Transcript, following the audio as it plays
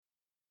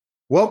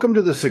Welcome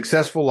to the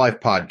Successful Life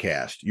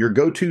Podcast, your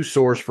go-to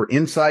source for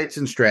insights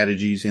and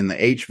strategies in the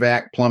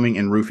HVAC, plumbing,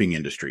 and roofing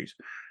industries.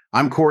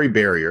 I'm Corey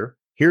Barrier,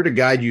 here to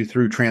guide you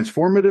through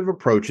transformative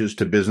approaches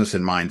to business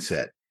and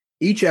mindset.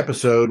 Each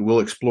episode will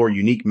explore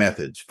unique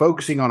methods,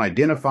 focusing on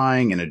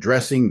identifying and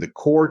addressing the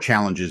core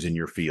challenges in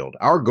your field.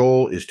 Our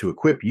goal is to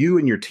equip you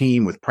and your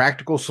team with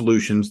practical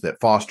solutions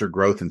that foster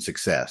growth and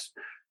success.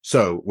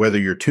 So, whether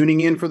you're tuning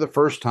in for the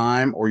first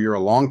time or you're a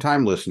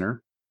longtime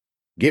listener,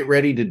 get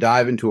ready to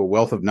dive into a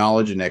wealth of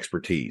knowledge and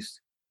expertise.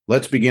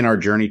 Let's begin our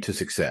journey to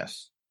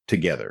success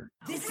together.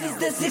 This is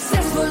the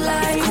Successful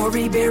Life.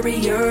 Corey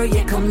Barrier,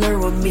 yeah, come learn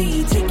with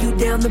me. Take you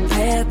down the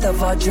path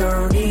of our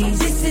journeys.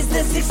 This is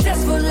the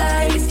Successful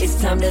Life.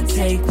 It's time to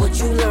take what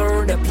you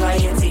learned, apply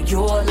it to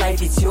your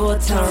life. It's your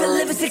turn to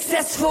live a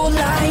successful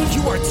life.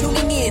 You are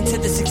tuning in to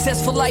the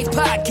Successful Life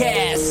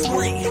Podcast.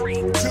 3,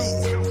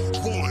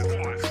 2,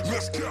 1,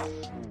 let's go.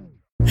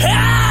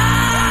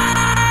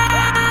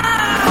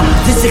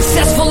 The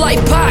Successful Life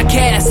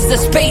Podcast is a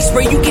space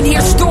where you can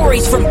hear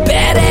stories from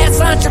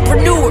badass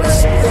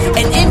entrepreneurs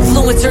and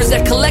influencers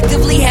that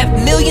collectively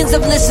have millions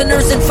of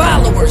listeners and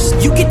followers.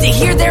 You get to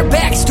hear their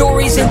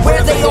backstories and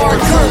where they are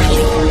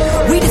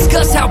currently. We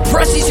discuss how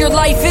precious your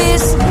life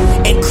is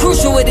and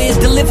crucial it is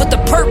to live with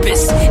a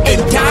purpose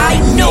and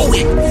die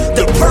knowing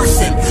the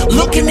person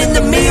looking in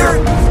the mirror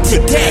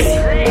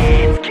today.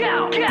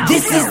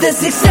 This is the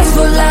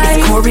Successful Life.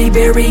 It's Corey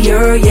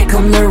Barrier, yeah,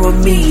 come learn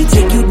with me.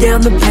 Take you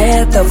down the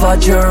path of our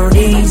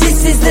journeys.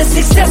 This is the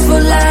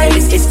Successful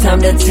Life. It's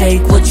time to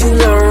take what you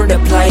learned,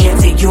 apply it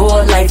to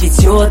your life.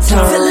 It's your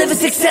turn to live a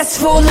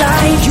successful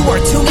life. You are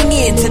tuning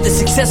in to the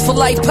Successful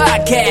Life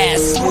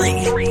Podcast.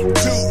 3,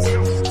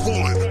 2,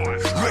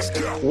 1, let's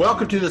go.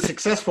 Welcome to the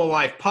Successful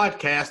Life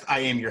Podcast. I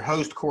am your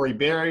host, Corey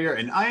Barrier,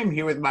 and I am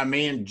here with my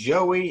man,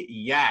 Joey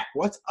Yak.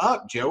 What's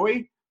up,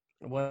 Joey?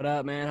 What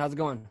up, man? How's it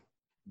going?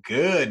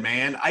 Good,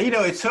 man.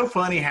 It's so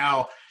funny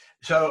how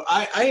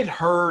I had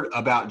heard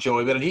about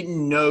Joey, but I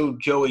didn't know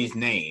Joey's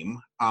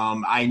name.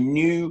 I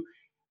knew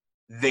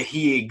that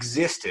he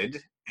existed,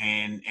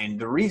 and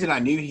the reason I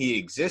knew he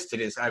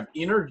existed is I've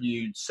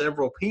interviewed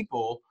several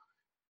people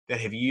that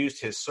have used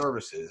his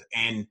services,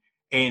 and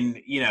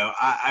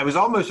I was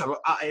almost,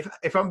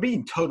 if I'm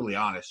being totally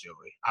honest,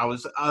 Joey, I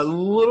was a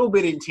little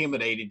bit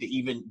intimidated to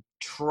even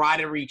try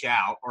to reach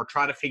out or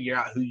try to figure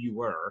out who you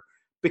were,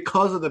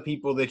 because of the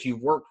people that you've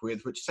worked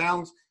with, which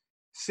sounds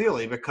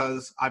silly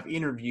because I've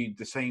interviewed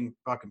the same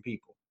fucking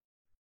people.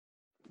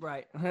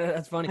 Right.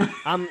 That's funny.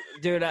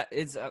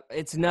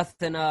 It's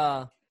nothing.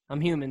 I'm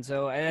human.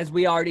 So as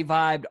we already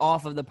vibed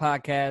off of the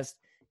podcast,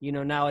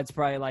 now it's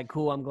probably like,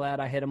 cool. I'm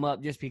glad I hit him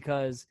up just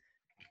because,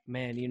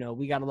 man,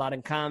 we got a lot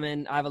in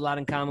common. I have a lot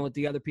in common with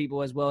the other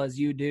people as well as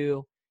you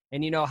do.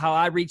 And how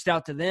I reached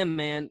out to them,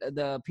 man,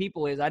 the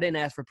people is I didn't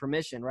ask for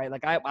permission, right?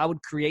 Like I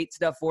would create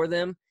stuff for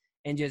them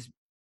and just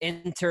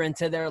enter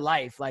into their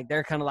life. Like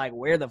they're kind of like,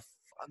 where the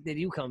fuck did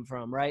you come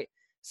from, right?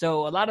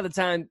 So a lot of the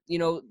time,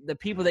 the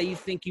people that you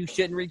think you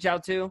shouldn't reach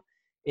out to,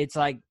 it's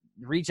like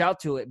reach out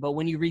to it. But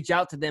when you reach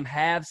out to them,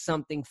 have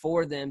something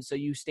for them so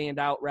you stand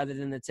out rather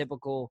than the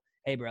typical,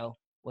 hey bro,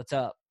 what's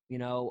up?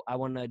 I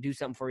want to do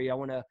something for you. I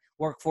want to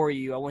work for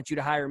you. I want you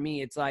to hire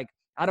me. It's like,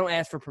 I don't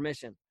ask for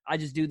permission. I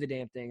just do the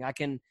damn thing. I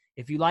can,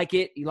 if you like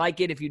it, you like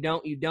it. If you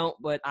don't, you don't.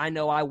 But I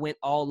know I went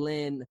all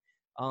in,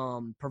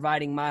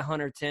 providing my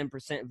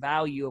 110%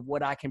 value of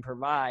what I can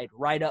provide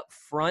right up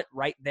front,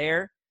 right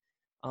there,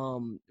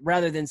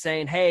 rather than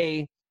saying,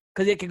 hey,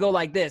 because it could go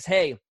like this.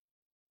 Hey,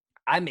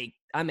 I make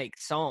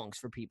songs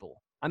for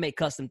people. I make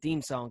custom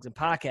theme songs and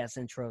podcast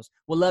intros.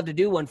 Would love to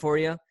do one for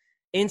you.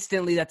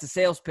 Instantly, that's a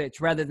sales pitch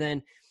rather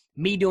than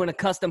me doing a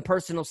custom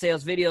personal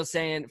sales video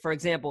saying, for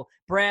example,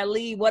 Brad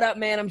Lee, what up,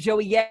 man? I'm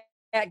Joey Yak.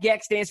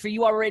 Yak stands for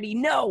you already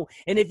know.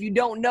 And if you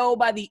don't know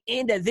by the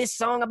end of this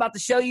song I'm about to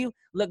show you,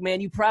 look,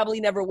 man, you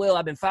probably never will.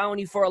 I've been following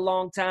you for a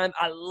long time.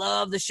 I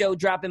love the show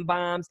Dropping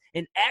Bombs.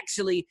 And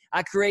actually,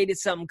 I created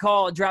something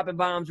called Dropping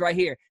Bombs right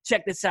here.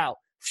 Check this out.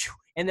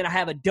 And then I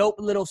have a dope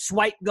little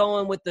swipe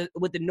going with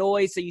the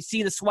noise. So you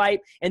see the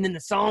swipe and then the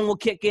song will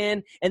kick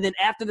in. And then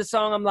after the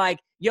song, I'm like,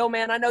 yo,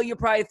 man, I know you're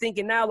probably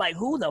thinking now, like,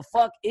 who the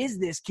fuck is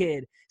this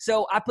kid?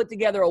 So I put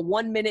together a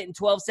 1 minute and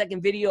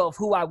 12-second video of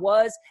who I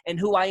was and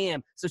who I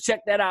am. So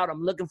check that out.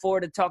 I'm looking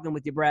forward to talking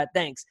with you, Brad.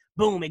 Thanks.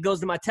 Boom. It goes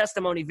to my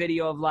testimony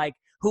video of like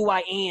who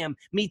I am,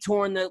 me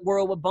touring the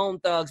world with Bone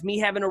Thugs, me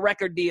having a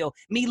record deal,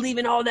 me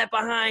leaving all that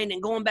behind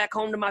and going back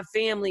home to my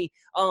family,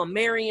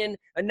 marrying,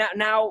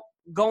 now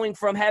going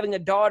from having a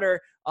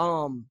daughter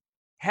and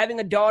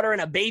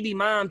a baby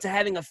mom to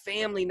having a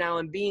family now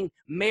and being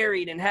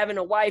married and having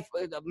a wife,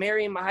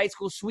 marrying my high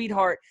school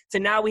sweetheart to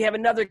now we have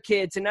another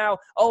kid to now,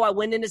 I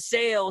went into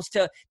sales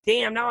to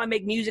damn, now I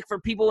make music for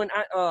people and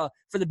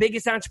for the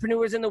biggest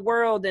entrepreneurs in the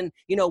world. And,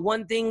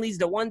 one thing leads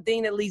to one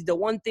thing that leads to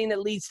one thing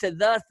that leads to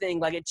the thing.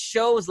 Like it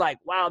shows like,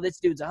 wow, this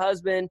dude's a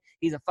husband.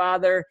 He's a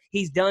father.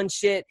 He's done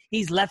shit.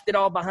 He's left it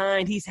all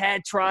behind. He's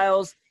had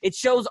trials. It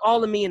shows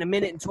all of me in 1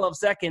 minute and 12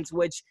 seconds,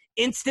 which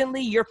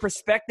instantly your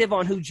perspective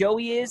on who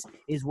Joey is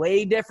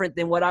way different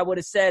than what I would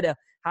have said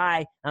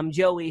hi, I'm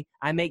Joey.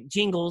 I make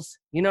jingles.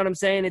 You know what I'm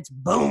saying? It's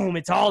boom.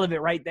 It's all of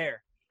it right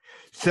there.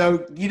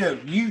 So,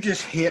 you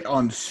just hit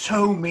on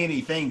so many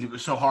things. It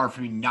was so hard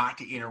for me not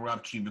to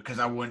interrupt you because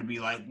I wanted to be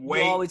like,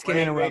 wait. You always can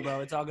interrupt,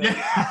 bro. It's all good.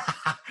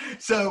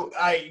 So,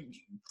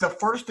 the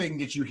first thing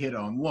that you hit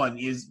on, one,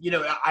 is,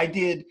 I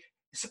did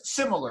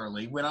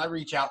similarly when I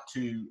reach out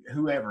to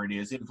whoever it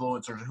is,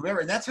 influencers,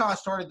 whoever, and that's how I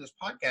started this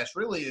podcast,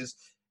 really is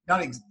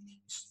not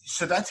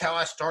so that's how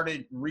I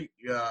started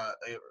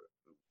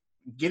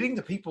getting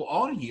the people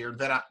on here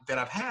that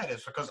I've had,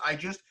 is because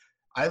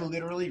I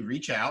literally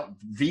reach out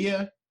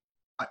via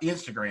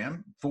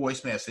Instagram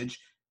voice message,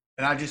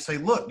 and I just say,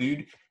 look,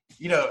 dude,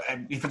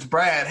 if it's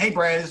Brad, hey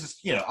Brad, this is,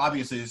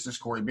 obviously this is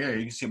Corey Berry.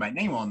 You can see my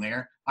name on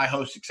there. I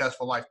host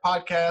Successful Life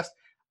Podcast.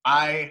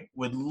 I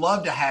would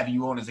love to have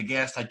you on as a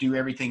guest. I do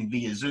everything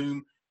via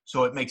Zoom,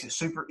 so it makes it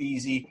super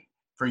easy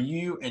for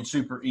you and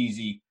super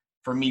easy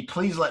for me.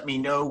 Please let me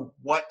know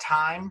what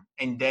time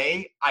and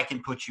day I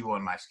can put you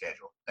on my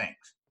schedule.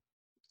 Thanks.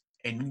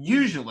 And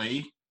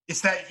usually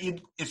it's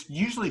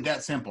usually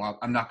that simple.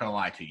 I'm not going to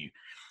lie to you.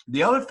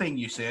 The other thing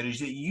you said is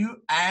that you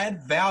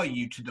add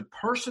value to the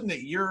person that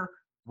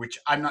which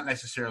I'm not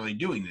necessarily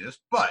doing this,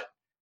 but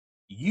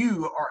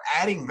you are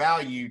adding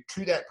value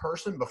to that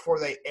person before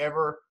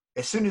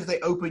as soon as they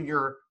open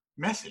your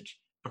message,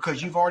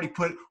 because you've already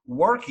put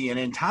work in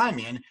and time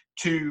in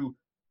to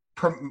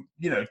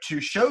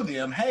show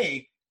them,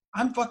 hey,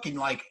 I'm fucking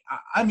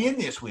I'm in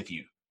this with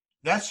you.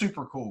 That's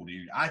super cool,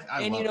 dude.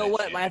 And you know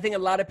what? Shit. I think a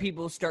lot of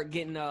people start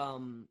getting.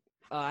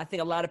 I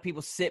think a lot of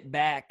people sit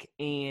back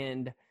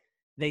and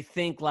they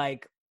think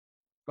like,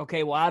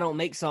 okay, well, I don't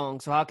make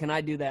songs, so how can I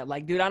do that?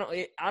 Like, dude,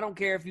 I don't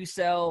care if you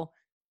sell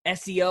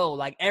SEO.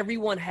 Like,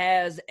 everyone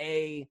has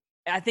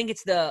I think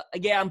it's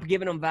I'm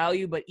giving them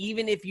value, but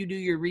even if you do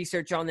your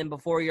research on them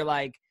before you're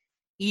like,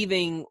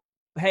 hey,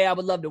 I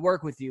would love to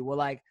work with you. Well,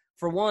 like,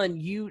 for one,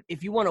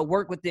 if you want to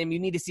work with them, you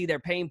need to see their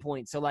pain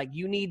points. So like,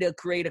 you need to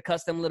create a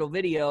custom little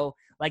video.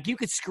 Like, you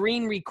could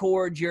screen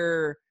record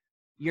your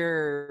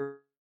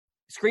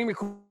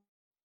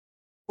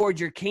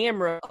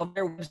camera of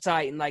their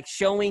website and like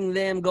showing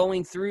them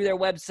going through their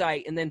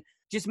website, and then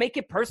just make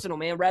it personal,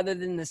 man, rather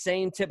than the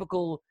same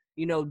typical,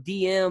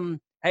 DM,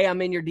 hey,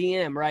 I'm in your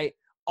DM, right?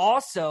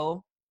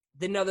 Also,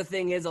 another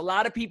thing is a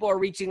lot of people are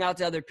reaching out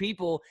to other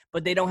people,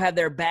 but they don't have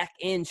their back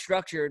end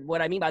structured.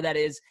 What I mean by that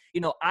is,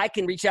 I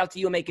can reach out to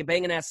you and make a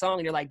banging ass song,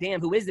 and you're like, damn,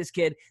 who is this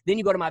kid? Then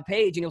you go to my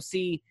page and you'll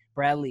see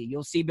Bradley,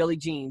 you'll see Billy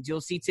Jeans, you'll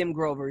see Tim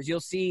Grovers,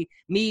 you'll see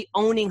me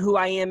owning who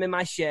I am in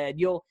my shed.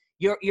 You're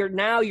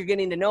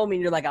getting to know me,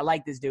 and you're like, I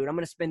like this dude. I'm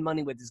going to spend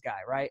money with this guy,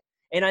 right?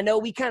 And I know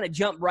we kind of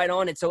jumped right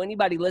on it. So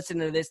anybody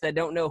listening to this that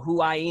don't know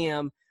who I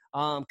am,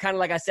 kind of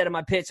like I said in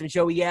my pitch, I'm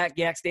Joey Yak.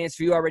 Yak stands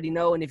for you already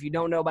know. And if you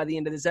don't know by the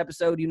end of this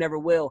episode, you never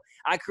will.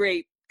 I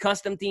create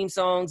custom theme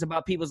songs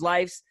about people's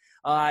lives.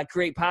 I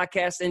create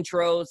podcast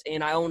intros,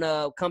 and I own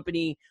a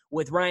company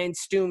with Ryan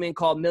Stewman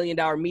called $1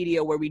 Million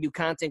Media, where we do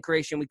content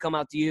creation. We come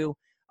out to you.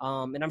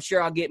 And I'm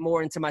sure I'll get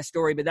more into my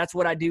story, but that's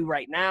what I do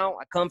right now.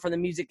 I come from the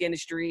music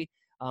industry,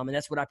 and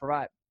that's what I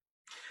provide.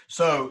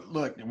 So,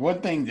 look,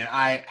 one thing that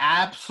I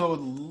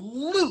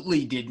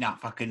absolutely did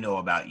not fucking know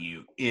about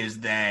you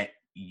is that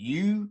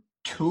you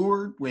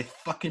toured with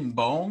fucking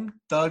Bone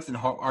Thugs and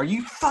Harmony. Are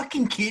you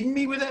fucking kidding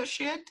me with that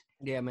shit?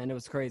 Yeah, man, it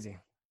was crazy.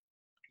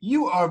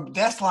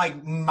 That's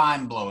like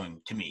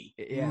mind-blowing to me.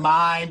 Yeah.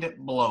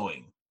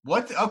 Mind-blowing.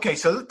 What? Okay,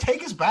 so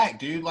take us back,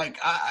 dude. Like,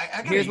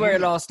 I here's where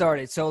it all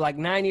started. So, like,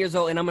 9 years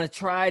old, and I'm going to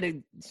try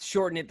to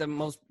shorten it the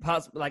most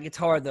possible. Like, it's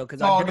hard, though,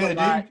 because I've done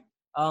a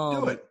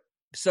lot. Do it.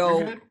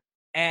 So,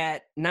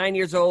 at 9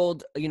 years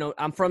old,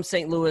 I'm from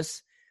St.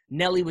 Louis.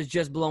 Nelly was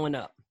just blowing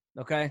up,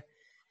 okay?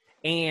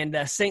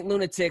 And St.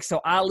 Lunatics,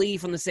 so Ali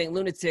from the St.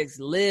 Lunatics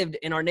lived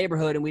in our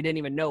neighborhood, and we didn't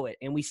even know it.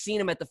 And we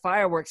seen him at the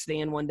fireworks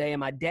stand one day, and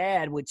my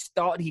dad, which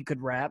thought he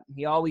could rap,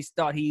 he always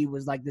thought he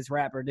was like this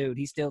rapper dude.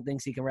 He still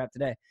thinks he can rap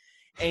today.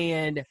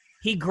 And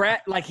he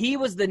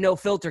was the no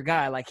filter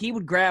guy. Like, he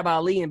would grab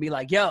Ali and be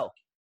like, yo,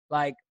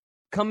 like,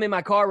 come in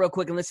my car real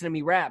quick and listen to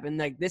me rap. And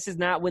like, this is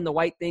not when the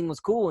white thing was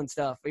cool and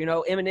stuff.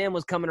 Eminem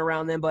was coming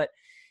around then, but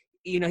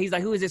he's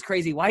like, who is this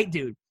crazy white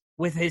dude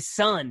with his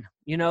son?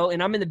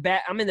 And I'm in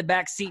the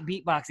back seat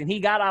beatboxing.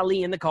 He got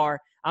Ali in the car.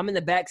 I'm in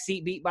the back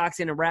seat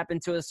beatboxing and rapping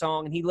to a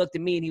song. And he looked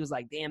at me and he was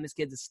like, damn, this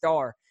kid's a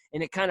star.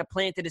 And it kind of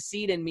planted a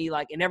seed in me,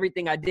 like, in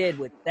everything I did,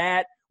 with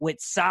that, with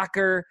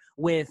soccer,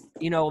 with,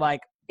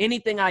 like,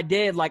 anything I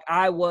did, like,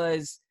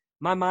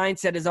 my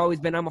mindset has always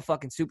been, I'm a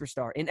fucking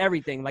superstar in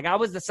everything. Like, I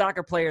was the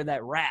soccer player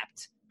that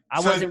rapped.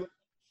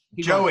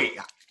 Joey,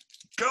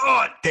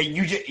 God, that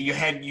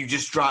you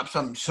just dropped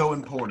something so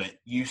important.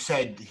 You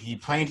said he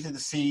planted the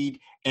seed,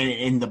 and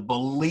in the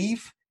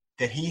belief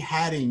that he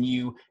had in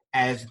you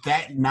as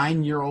that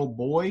 9-year-old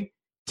boy,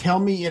 tell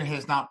me it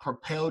has not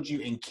propelled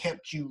you and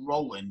kept you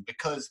rolling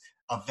because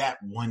of that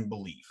one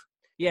belief.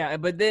 Yeah,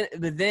 but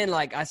then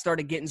like, I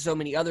started getting so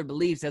many other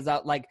beliefs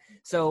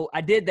so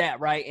I did that,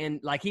 right? And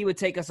like, he would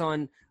take us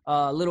on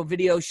little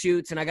video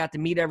shoots, and I got to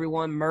meet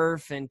everyone,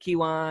 Murph and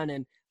Kiwan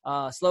and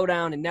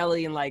Slowdown and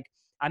Nelly, and like,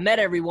 I met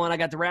everyone. I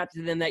got to rap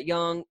to them that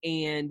young,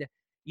 and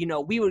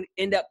we would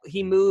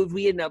he moved.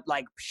 We ended up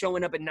like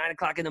showing up at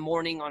 9:00 in the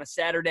morning on a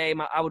Saturday.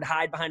 I would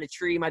hide behind a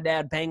tree. My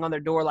dad bang on their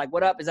door like,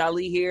 "What up? Is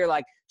Ali here?"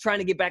 Like trying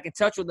to get back in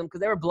touch with them because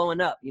they were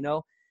blowing up,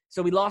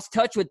 So we lost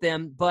touch with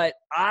them, but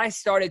I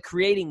started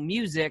creating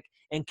music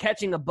and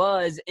catching a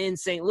buzz in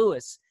St.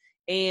 Louis.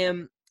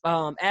 And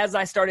as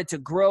I started to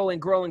grow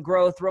and grow and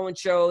grow, throwing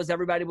shows,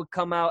 everybody would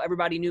come out.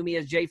 Everybody knew me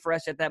as Jay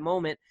Fresh at that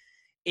moment.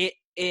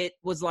 It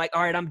was like,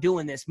 all right, I'm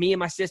doing this. Me and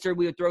my sister,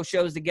 we would throw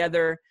shows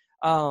together.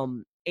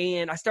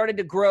 And I started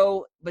to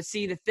grow. But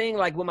see, the thing,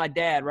 like with my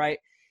dad, right?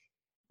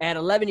 At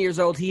 11 years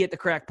old, he hit the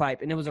crack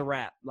pipe, and it was a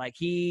wrap. Like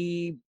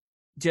he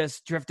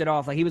just drifted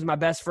off. Like he was my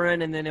best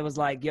friend, and then it was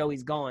like, yo,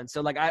 he's gone.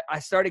 So like I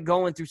started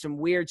going through some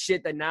weird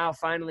shit that now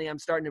finally I'm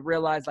starting to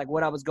realize like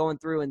what I was going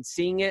through and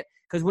seeing it.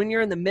 Because when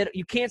you're in the middle,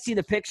 you can't see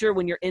the picture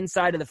when you're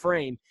inside of the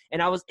frame. And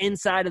I was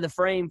inside of the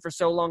frame for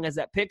so long as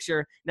that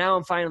picture. Now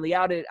I'm finally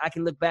out of it. I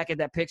can look back at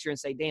that picture and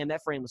say, damn,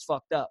 that frame was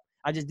fucked up.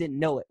 I just didn't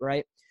know it,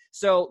 right?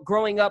 So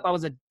growing up, I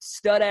was a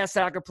stud-ass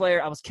soccer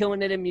player. I was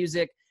killing it in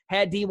music.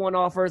 Had D1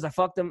 offers. I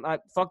fucked them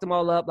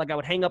all up. Like I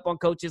would hang up on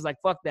coaches. Like,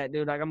 fuck that,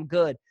 dude. Like I'm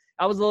good.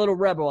 I was a little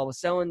rebel. I was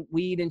selling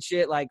weed and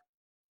shit, like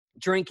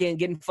drinking,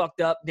 getting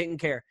fucked up, didn't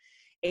care.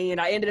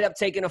 And I ended up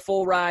taking a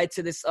full ride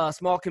to this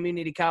small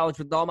community college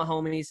with all my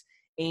homies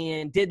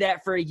and did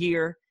that for a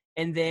year.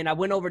 And then I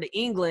went over to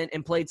England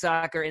and played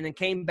soccer and then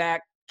came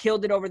back,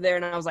 killed it over there.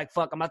 And I was like,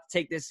 fuck, I'm about to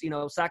take this,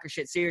 soccer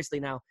shit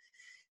seriously now.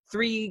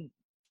 2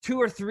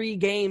 or 3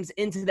 games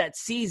into that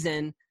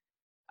season,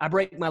 I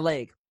break my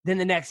leg. Then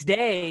the next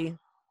day,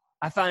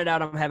 I find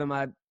out I'm having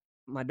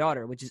my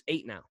daughter, which is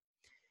 8 now.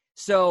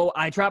 So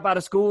I drop out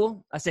of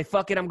school. I say,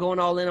 fuck it, I'm going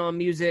all in on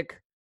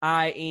music.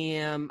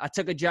 I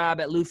took a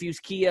job at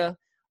Lufuse Kia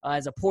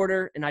as a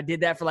porter, and I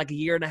did that for like a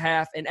year and a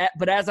half.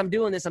 But as I'm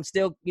doing this, I'm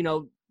still,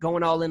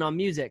 going all in on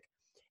music.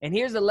 And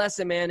here's the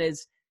lesson, man,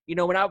 is,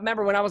 when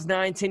I was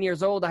 9, 10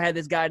 years old, I had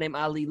this guy named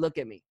Ali look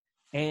at me.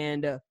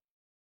 And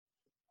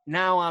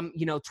now I'm,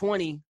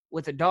 20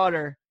 with a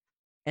daughter,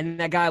 and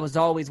that guy was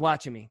always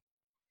watching me.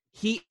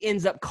 He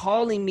ends up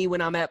calling me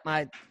when I'm at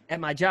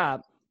my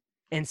job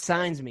and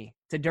signs me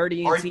to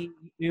Dirty ENT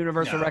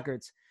Universal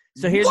Records.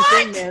 So here's the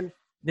thing, man.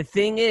 The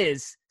thing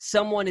is,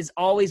 someone is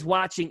always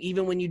watching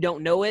even when you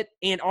don't know it.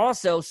 And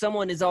also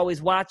someone is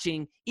always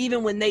watching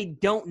even when they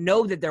don't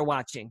know that they're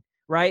watching,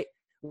 right?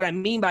 What I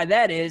mean by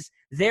that is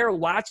they're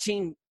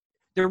watching.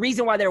 The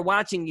reason why they're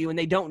watching you and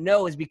they don't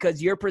know is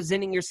because you're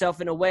presenting yourself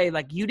in a way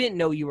like you didn't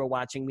know you were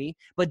watching me,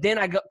 but then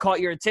I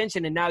caught your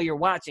attention and now you're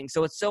watching.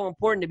 So it's so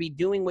important to be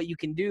doing what you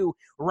can do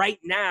right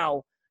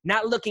now,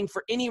 not looking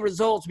for any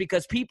results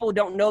because people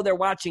don't know they're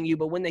watching you,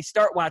 but when they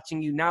start watching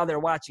you, now they're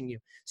watching you.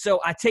 So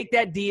I take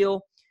that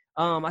deal.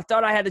 I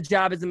thought I had a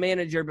job as a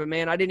manager, but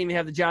man, I didn't even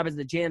have the job as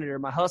the janitor.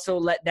 My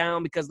hustle let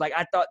down because like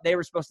I thought they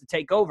were supposed to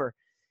take over.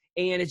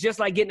 And it's just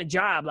like getting a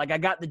job. Like I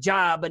got the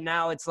job, but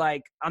now it's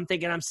like I'm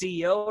thinking I'm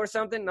CEO or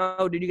something.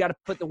 No, dude, you got to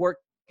put the work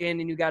in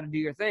and you got to do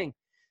your thing.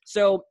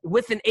 So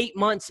within 8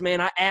 months,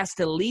 man, I asked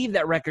to leave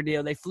that record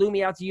deal. They flew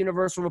me out to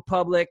Universal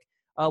Republic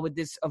with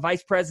this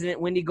vice president,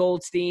 Wendy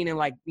Goldstein, and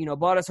like,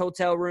 bought us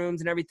hotel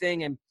rooms and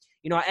everything. And,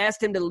 I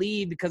asked him to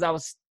leave because I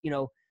was,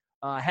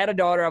 I had a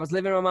daughter. I was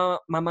living in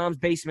my mom's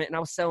basement and I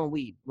was selling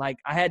weed. Like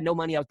I had no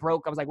money. I was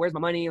broke. I was like, where's my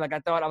money? Like I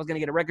thought I was going to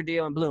get a record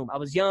deal and boom. I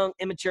was young,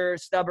 immature,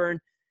 stubborn.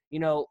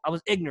 I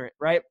was ignorant,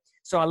 right?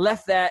 So I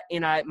left that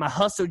and my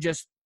hustle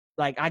just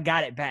like I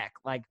got it back.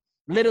 Like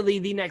literally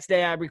the next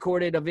day I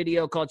recorded a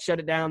video called Shut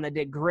It Down that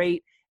did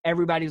great.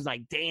 Everybody was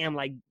like, damn,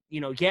 like,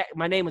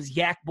 my name was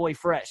Yak Boy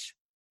Fresh.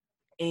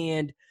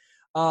 And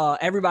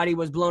everybody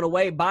was blown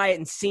away by it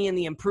and seeing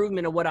the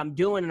improvement of what I'm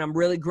doing. And I'm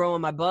really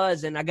growing my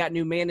buzz. And I got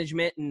new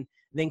management. And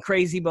then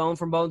Crazy Bone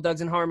from Bone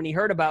Thugs and Harmony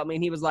heard about me.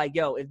 And he was like,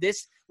 yo,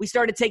 we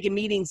started taking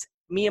meetings.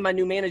 Me and my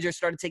new manager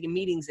started taking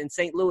meetings in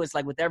St. Louis,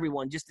 like with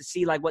everyone, just to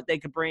see like what they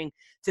could bring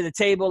to the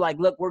table. Like,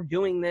 look, we're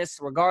doing this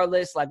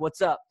regardless. Like, what's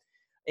up?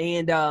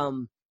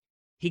 And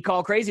he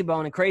called Crazy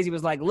Bone, and Crazy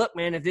was like, look,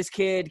 man, if this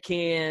kid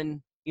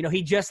can,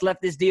 he just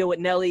left this deal with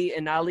Nelly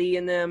and Ali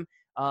and them.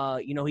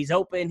 He's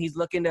open. He's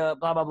looking to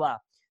blah, blah, blah.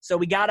 So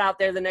we got out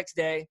there the next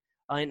day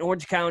in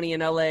Orange County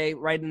in LA,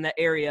 right in that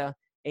area.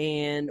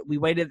 And we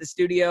waited at the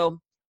studio.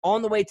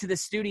 On the way to the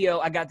studio,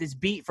 I got this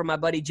beat from my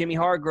buddy Jimmy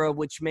Hargrove,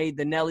 which made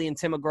the Nelly and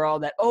Tim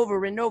McGraw that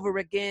Over and Over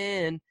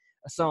Again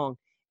a song.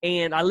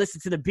 And I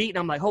listened to the beat and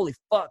I'm like, holy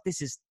fuck,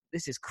 this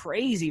is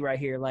crazy right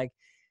here. Like,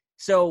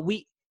 so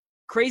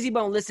Crazy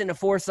Bone listened to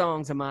 4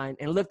 songs of mine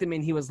and looked at me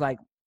and he was like,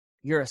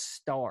 you're a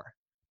star.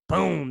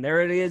 Boom,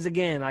 there it is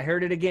again. I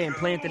heard it again,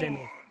 planted in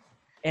me.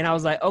 And I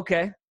was like,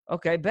 okay,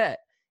 bet.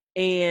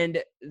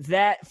 And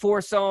that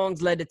 4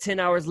 songs led to 10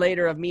 hours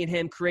later of me and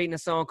him creating a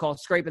song called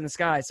Scraping the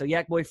Sky. So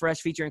Yak Boy Fresh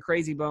featuring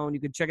Crazy Bone.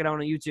 You can check it out on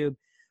YouTube.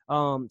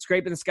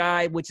 Scraping the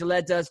Sky, which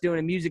led to us doing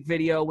a music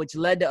video, which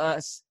led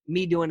to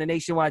me doing a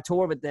nationwide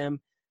tour with them.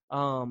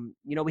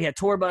 We had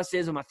tour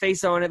buses with my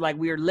face on it. Like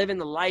we were living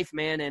the life,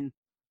 man. And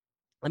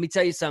let me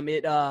tell you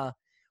something.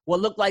 what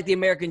looked like the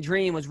American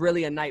dream was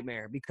really a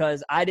nightmare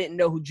because I didn't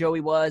know who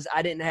Joey was.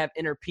 I didn't have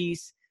inner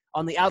peace.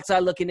 On the outside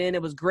looking in,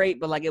 it was great,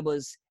 but like it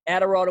was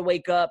Adderall to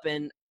wake up,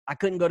 and I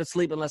couldn't go to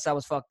sleep unless I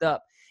was fucked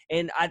up.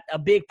 And a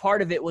big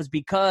part of it was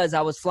because I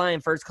was flying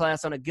first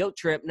class on a guilt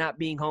trip, not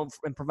being home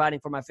and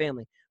providing for my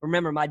family.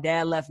 Remember, my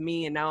dad left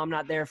me, and now I'm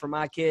not there for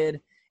my kid.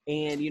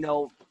 And, you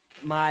know,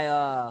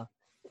 my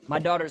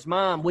daughter's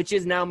mom, which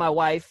is now my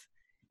wife,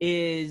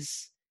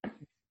 is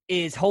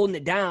holding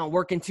it down,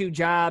 working 2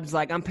 jobs.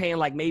 Like I'm paying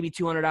like maybe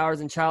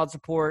 $200 in child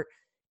support.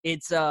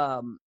 It's, you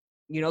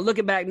know,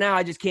 looking back now,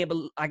 I just can't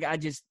believe, I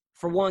just,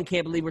 for one,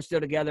 can't believe we're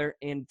still together.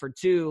 And for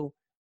two,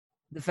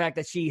 the fact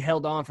that she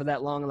held on for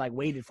that long and like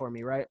waited for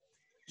me. Right.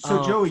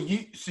 So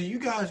Joey, you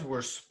guys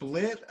were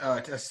split.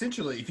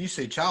 Essentially, if you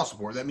say child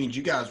support, that means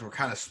you guys were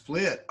kind of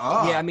split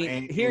up. Yeah, I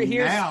mean, here's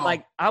now,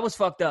 like I was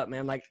fucked up,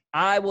 man. Like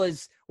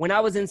when I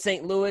was in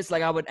St. Louis,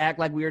 like I would act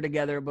like we were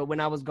together, but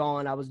when I was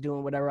gone, I was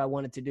doing whatever I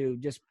wanted to do.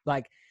 Just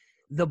like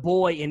the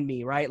boy in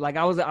me, right? Like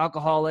I was an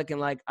alcoholic, and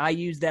like I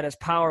used that as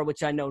power,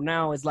 which I know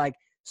now is like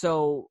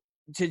so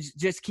to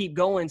just keep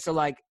going. So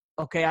like,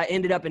 okay, I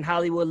ended up in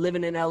Hollywood,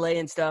 living in LA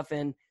and stuff,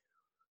 and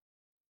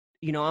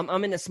you know,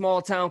 I'm in a small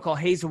town called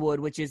Hazelwood,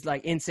 which is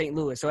like in St.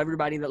 Louis. So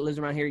everybody that lives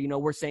around here, you know,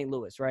 we're St.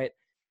 Louis, right?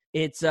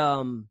 It's,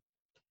 I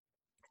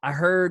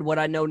heard what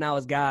I know now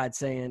is God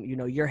saying, you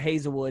know, you're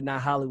Hazelwood,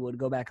 not Hollywood,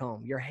 go back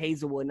home. You're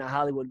Hazelwood, not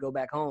Hollywood, go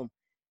back home.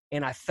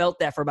 And I felt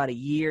that for about a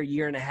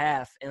year and a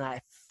half. And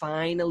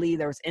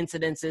there was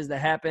incidences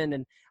that happened.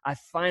 And I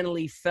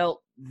finally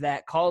felt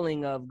that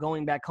calling of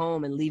going back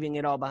home and leaving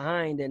it all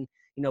behind. And,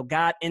 you know,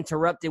 God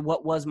interrupted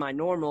what was my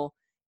normal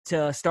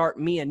to start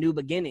me a new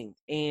beginning.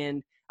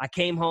 And I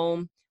came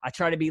home.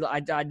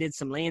 I did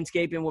some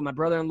landscaping with my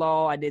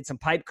brother-in-law. I did some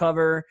pipe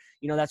cover.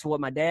 You know, that's what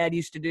my dad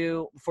used to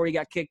do before he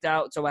got kicked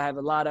out. So I have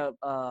a lot of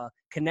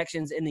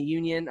connections in the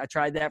union. I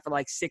tried that for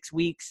like 6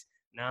 weeks.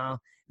 No.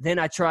 Then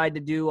I tried to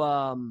do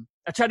a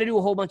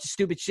whole bunch of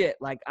stupid shit.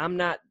 Like I'm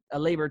not a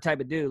labor type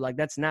of dude. Like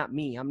that's not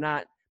me. I'm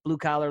not blue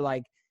collar.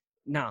 Like,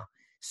 no.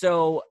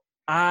 So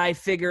I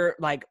figure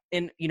like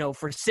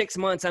for 6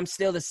 months, I'm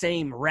still the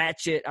same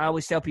ratchet. I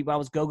always tell people I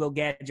was go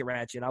gadget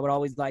ratchet. I would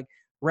always like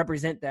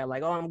represent that,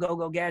 like, oh, I'm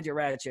go gadget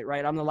ratchet,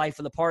 right? I'm the life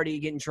of the party,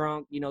 getting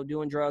drunk, you know,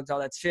 doing drugs, all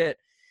that shit.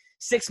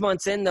 6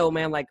 months in though,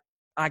 man, like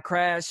I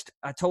crashed.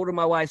 I totaled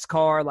my wife's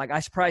car. Like I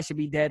probably should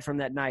be dead from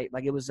that night.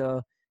 Like it was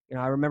I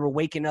remember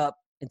waking up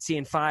and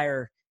seeing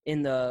fire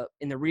in the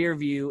rear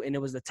view, and it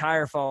was the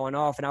tire falling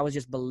off, and I was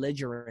just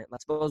belligerent.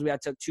 Like supposedly I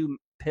took 2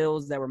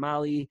 pills that were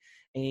Molly,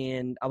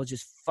 and I was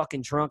just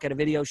fucking drunk at a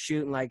video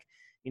shoot, and like,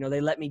 you know,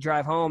 they let me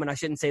drive home, and I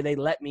shouldn't say they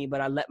let me,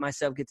 but I let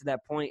myself get to that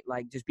point,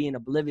 like just being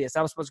oblivious.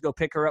 I was supposed to go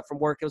pick her up from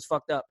work. It was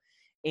fucked up.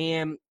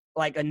 And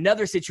like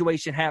another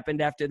situation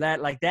happened after that.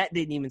 Like that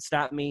didn't even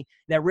stop me.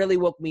 That really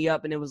woke me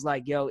up. And it was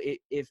like, yo,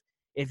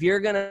 if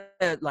you're going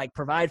to like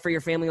provide for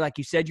your family, like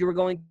you said you were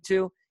going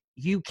to,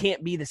 you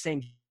can't be the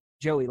same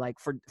Joey. Like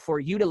for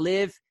you to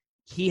live,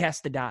 he has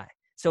to die.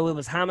 So it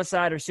was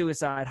homicide or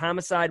suicide.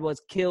 Homicide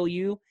was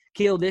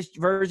kill this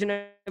version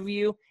of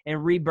you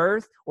and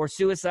rebirth, or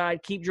suicide,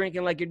 keep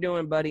drinking like you're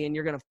doing, buddy, and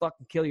you're going to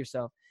fucking kill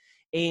yourself.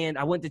 And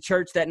I went to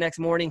church that next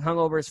morning,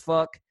 hungover as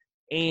fuck.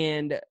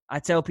 And I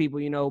tell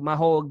people, you know, my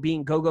whole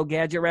being go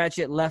gadget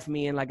ratchet left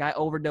me, and like I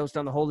overdosed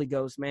on the Holy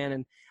Ghost, man.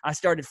 And I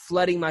started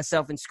flooding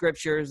myself in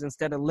scriptures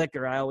instead of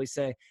liquor. I always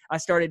say I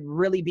started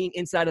really being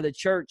inside of the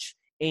church,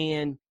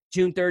 and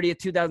June 30th,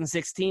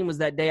 2016 was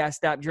that day I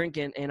stopped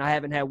drinking, and I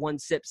haven't had one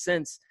sip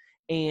since.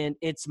 And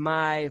it's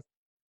I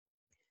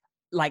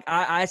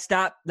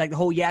stopped like the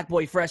whole Yak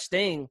Boy Fresh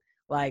thing.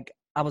 Like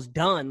I was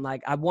done.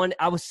 Like it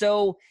was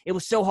so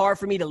hard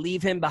for me to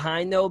leave him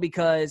behind though,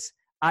 because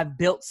I've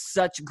built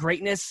such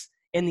greatness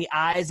in the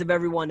eyes of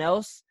everyone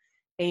else.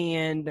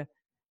 And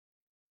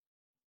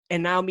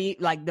now me,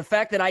 like the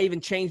fact that I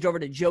even changed over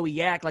to Joey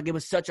Yak, like it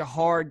was such a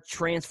hard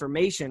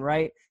transformation.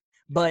 Right.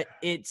 But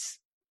it's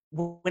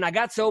when I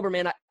got sober,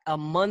 man, a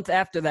month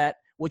after that,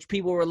 which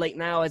people relate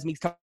now as me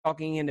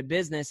talking into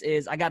business,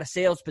 is I got a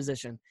sales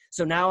position.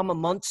 So now I'm a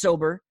month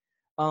sober,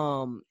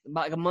 about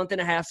a month and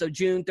a half. So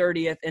June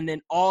 30th. And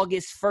then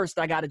August 1st,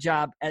 I got a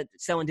job at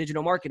selling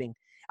digital marketing.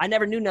 I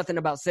never knew nothing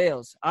about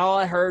sales. All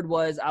I heard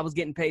was I was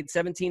getting paid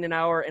 $17 an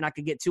hour and I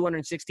could get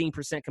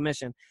 216%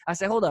 commission. I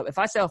said, hold up. If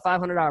I sell a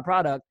 $500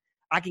 product,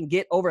 I can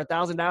get over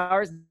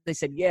 $1,000. They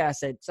said, yeah. I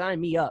said, sign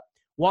me up.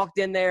 Walked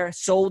in there,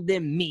 sold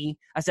them me.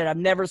 I said, I've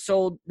never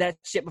sold that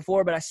shit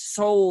before, but I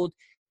sold,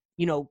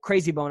 you know,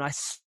 Crazy Bone. I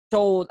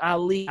sold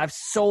Ali.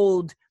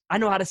 I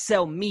know how to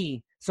sell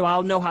me, so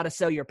I'll know how to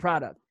sell your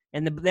product.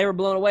 And they were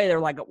blown away. They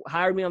were like,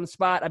 hired me on the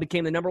spot. I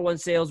became the #1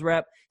 sales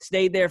rep,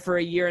 stayed there for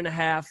a year and a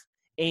half,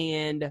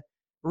 and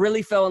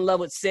really fell in love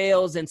with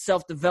sales and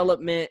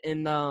self-development.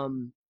 And,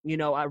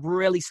 I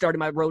really started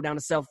my road down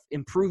to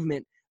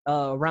self-improvement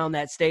around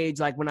that stage,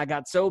 like when I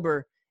got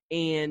sober.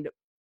 And,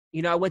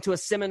 I went to a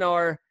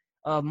seminar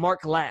of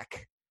Mark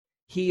Lack.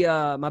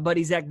 My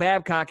buddy Zach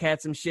Babcock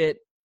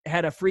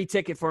had a free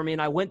ticket for me,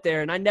 and I went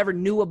there, and I never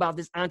knew about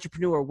this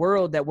entrepreneur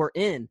world that we're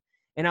in.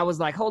 And I was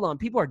like, hold on,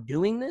 people are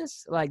doing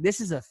this? Like,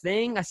 this is a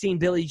thing? I seen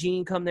Billie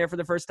Jean come there for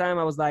the first time.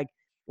 I was like,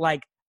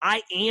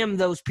 I am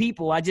those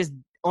people.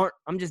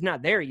 I'm just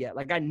not there yet.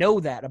 Like, I know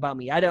that about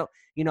me. I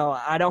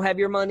don't have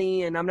your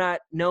money and I'm not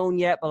known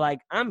yet, but like,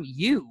 I'm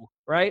you,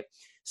 right?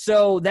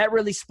 So that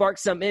really sparked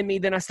something in me.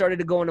 Then I started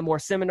to go into more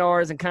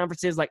seminars and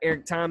conferences like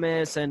Eric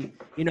Thomas. And,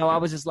 I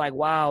was just like,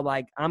 wow,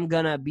 like I'm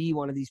going to be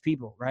one of these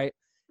people, right?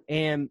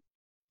 And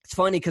it's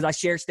funny because I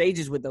share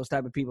stages with those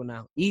type of people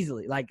now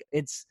easily. Like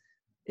it's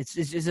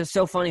just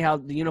so funny how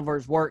the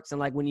universe works and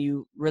like when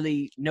you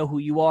really know who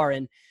you are.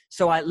 And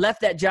so I left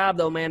that job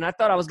though, man. I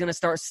thought I was going to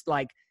start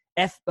like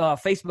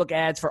Facebook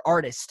ads for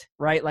artists,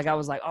 right? Like I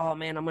was like, oh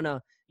man, I'm going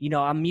to,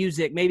 I'm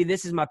music. Maybe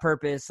this is my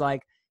purpose.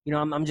 Like,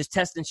 I'm just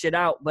testing shit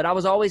out. But I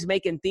was always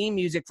making theme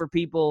music for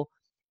people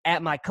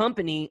at my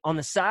company on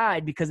the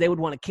side because they would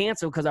want to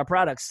cancel because our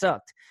product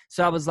sucked.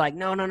 So I was like,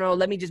 no,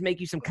 let me just make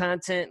you some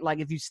content. Like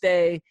if you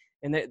stay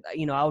and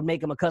I would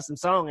make them a custom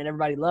song and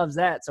everybody loves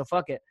that. So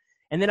fuck it.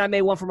 And then I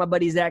made one for my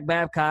buddy Zach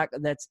Babcock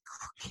that's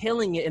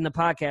killing it in the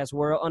podcast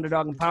world,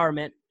 Underdog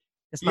Empowerment.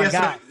 That's my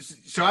guy.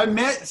 So I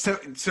met. So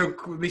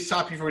let me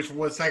stop you for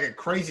one second. A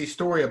crazy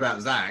story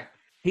about Zach.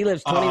 He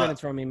lives 20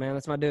 minutes from me, man.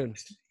 That's my dude.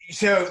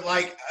 So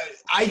like,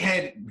 I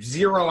had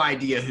zero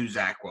idea who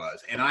Zach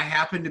was, and I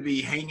happened to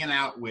be hanging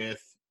out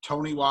with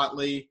Tony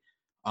Watley,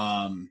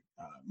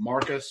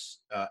 Marcus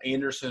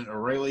Anderson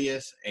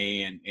Aurelius,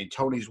 and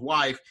Tony's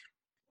wife,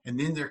 and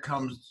then there's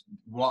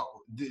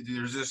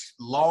this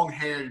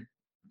long-haired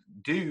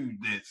dude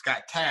that's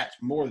got tats,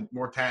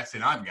 more tats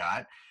than I've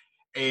got,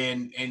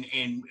 and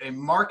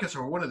Marcus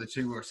or one of the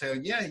two were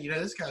saying, yeah,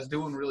 this guy's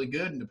doing really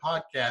good in the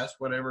podcast,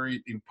 whatever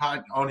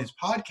on his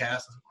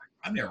podcast.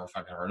 I've never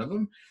fucking heard of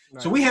him.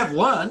 Right. So we have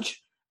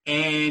lunch,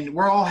 and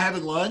we're all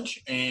having lunch,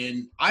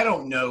 and I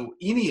don't know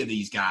any of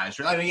these guys.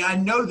 I mean, I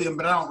know them,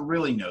 but I don't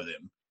really know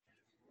them.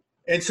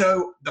 And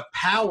so the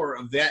power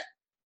of that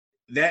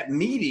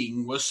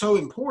meeting was so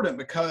important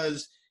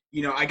because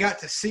I got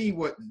to see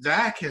what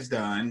Zach has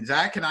done.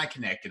 Zach and I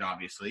connected,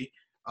 obviously.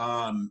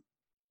 But,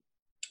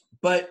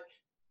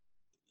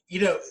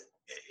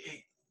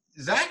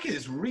 Zach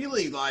is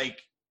really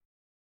like,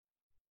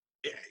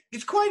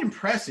 it's quite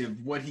impressive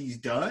what he's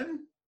done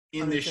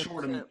in 100%. This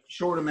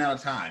short amount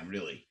of time,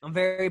 really. I'm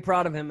very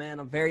proud of him, man.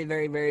 I'm very,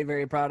 very, very,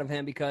 very proud of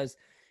him because,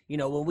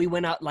 when we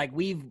went out, like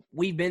we've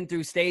been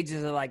through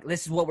stages of like,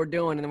 this is what we're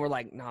doing. And then we're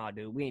like, nah,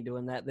 dude, we ain't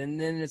doing that. Then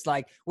it's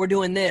like, we're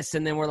doing this.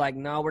 And then we're like,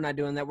 no, we're not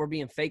doing that. We're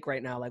being fake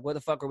right now. Like, what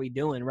the fuck are we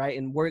doing? Right.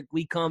 And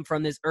we come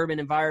from this urban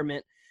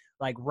environment,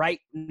 like right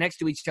next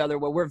to each other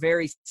where we're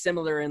very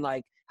similar in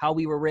like how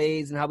we were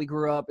raised and how we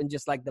grew up and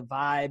just like the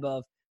vibe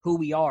of who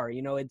we are.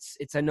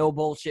 It's a no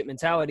bullshit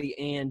mentality.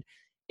 And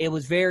it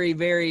was very,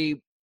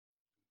 very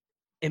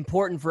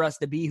important for us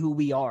to be who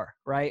we are,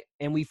 right?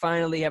 And we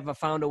finally have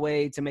found a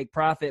way to make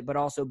profit, but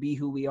also be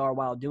who we are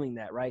while doing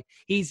that, right?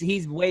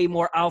 He's way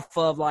more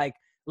alpha of like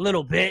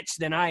little bitch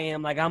than I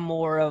am. Like I'm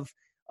more of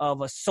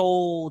a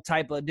soul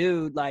type of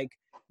dude, like,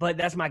 but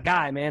that's my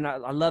guy, man.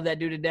 I love that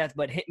dude to death.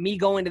 But me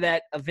going to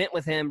that event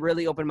with him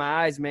really opened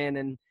my eyes, man.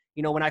 And,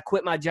 when I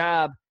quit my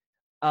job,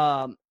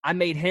 I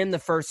made him the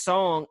first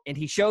song and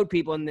he showed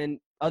people, and then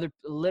other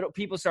little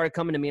people started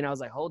coming to me and I was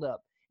like, hold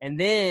up. And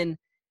then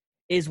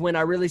is when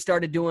I really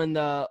started doing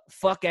the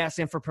fuck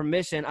asking for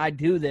permission. I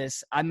do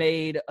this. I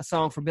made a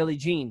song for Billie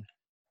Jean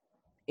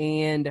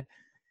and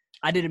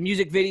I did a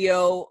music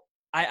video.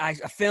 I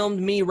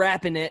filmed me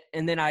rapping it,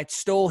 and then I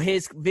stole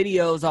his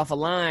videos off a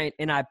line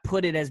and I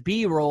put it as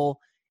B-roll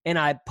and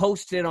I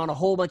posted it on a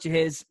whole bunch of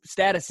his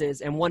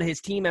statuses, and one of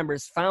his team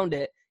members found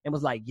it and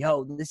was like,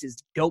 yo, this is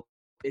dope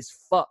as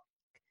fuck.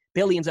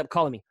 Billy ends up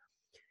calling me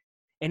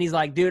and he's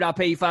like, dude, I'll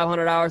pay you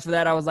 $500 for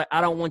that. I was like,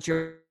 I don't want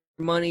your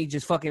money.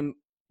 Just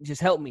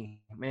help me,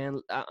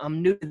 man.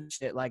 I'm new to this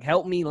shit. Like,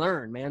 help me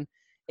learn, man.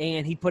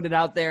 And he put it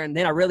out there, and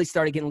then I really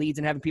started getting leads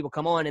and having people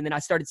come on, and then I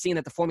started seeing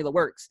that the formula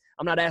works.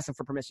 I'm not asking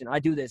for permission. I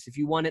do this. If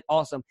you want it,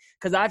 awesome.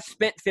 Because I've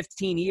spent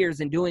 15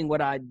 years in doing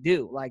what I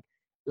do. Like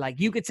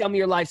you could tell me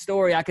your life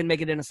story, I can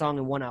make it in a song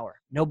in 1 hour.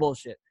 No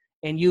bullshit.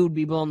 And you'd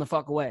be blown the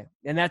fuck away.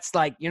 And that's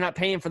like, you're not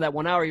paying for that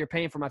 1 hour. You're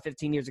paying for my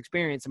 15 years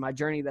experience and my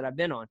journey that I've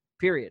been on,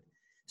 period.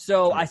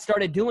 So I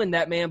started doing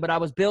that, man, but I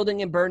was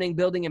building and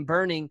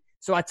burning.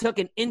 So I took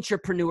an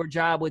entrepreneur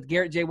job with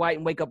Garrett J. White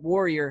and Wake Up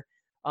Warrior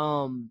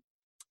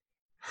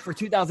for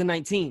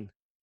 2019.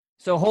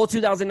 So whole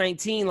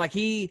 2019, like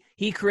he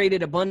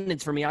created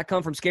abundance for me. I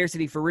come from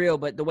scarcity for real,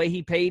 but the way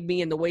he paid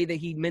me and the way that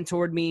he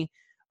mentored me,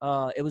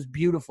 it was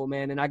beautiful,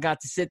 man. And I got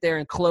to sit there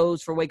and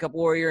close for Wake Up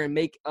Warrior and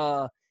make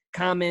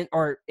comment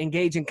or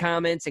engage in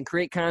comments and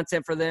create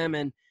content for them.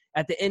 And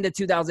at the end of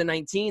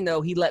 2019,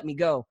 though, he let me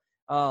go.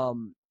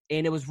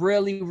 And it was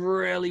really,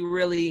 really,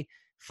 really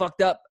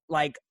fucked up.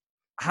 Like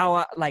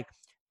how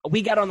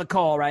we got on the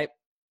call, right?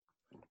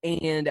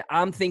 And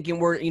I'm thinking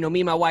me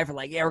and my wife are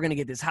like, yeah, we're going to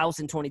get this house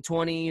in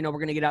 2020. We're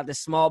going to get out this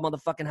small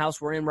motherfucking house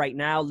we're in right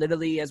now,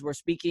 literally as we're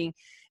speaking.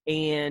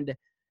 And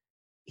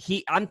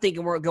I'm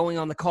thinking we're going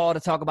on the call to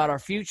talk about our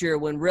future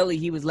when really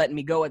he was letting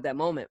me go at that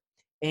moment.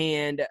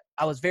 And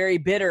I was very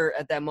bitter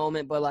at that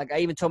moment, but like I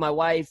even told my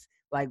wife,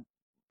 like,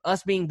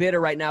 us being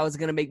bitter right now is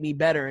going to make me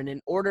better. And in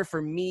order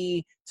for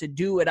me to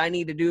do what I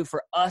need to do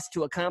for us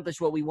to accomplish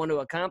what we want to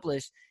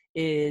accomplish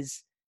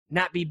is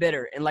not be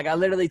bitter. And like I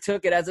literally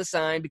took it as a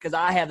sign, because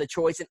I have the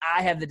choice and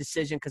I have the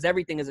decision, because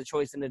everything is a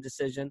choice and a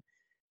decision,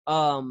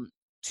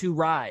 to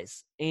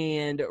rise.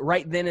 And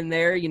right then and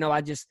there, you know,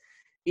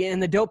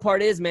 and the dope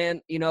part is,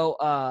 man, you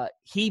know,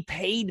 he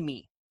paid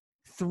me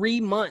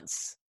 3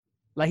 months.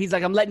 Like, he's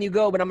like, I'm letting you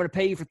go, but I'm going to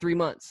pay you for 3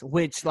 months,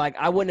 which like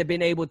I wouldn't have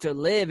been able to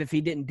live if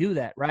he didn't do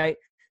that. Right.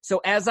 So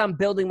as I'm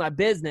building my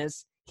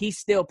business, he's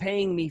still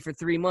paying me for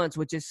 3 months,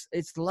 which is,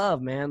 it's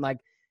love, man. Like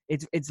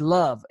it's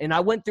love. And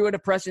I went through a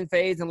depression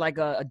phase and like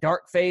a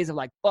dark phase of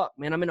like, fuck,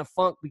 man, I'm in a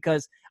funk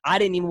because I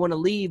didn't even want to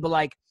leave. But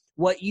like,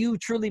 what you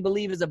truly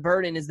believe is a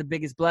burden is the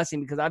biggest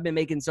blessing, because I've been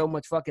making so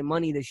much fucking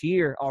money this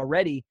year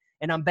already,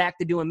 and I'm back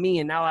to doing me.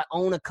 And now I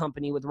own a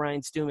company with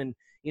Ryan Stewman.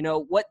 You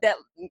know, what that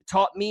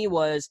taught me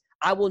was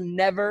I will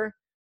never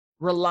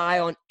rely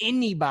on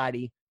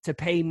anybody to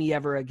pay me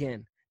ever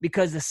again,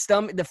 because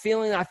the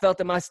feeling I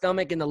felt in my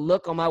stomach and the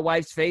look on my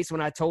wife's face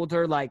when I told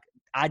her like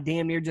I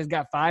damn near just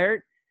got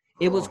fired,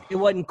 it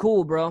wasn't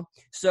cool, bro.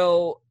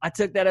 So I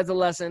took that as a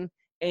lesson,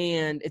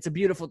 and it's a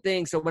beautiful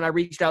thing. So when I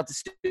reached out to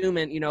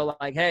Stewman, you know,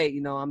 like, hey,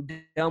 you know, I'm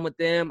done with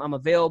them. I'm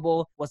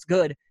available. What's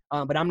good?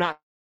 But I'm not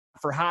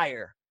for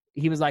hire.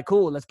 He was like,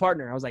 cool, let's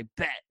partner. I was like,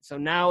 bet. So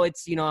now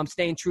it's, you know, I'm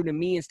staying true to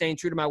me and staying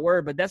true to my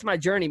word. But that's my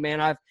journey,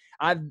 man.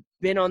 I've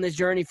been on this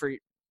journey for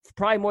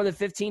probably more than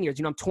 15 years.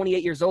 You know, I'm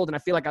 28 years old, and I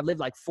feel like I've lived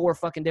like 4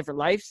 fucking different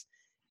lives.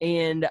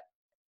 And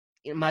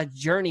my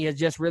journey has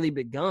just really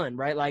begun,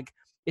 right? Like,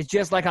 it's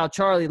just like how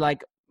Charlie,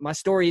 like, my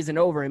story isn't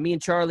over. And me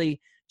and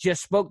Charlie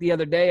just spoke the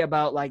other day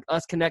about like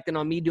us connecting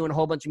on me doing a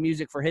whole bunch of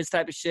music for his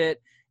type of shit.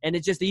 And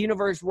it's just, the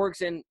universe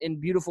works in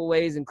beautiful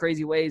ways and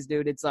crazy ways,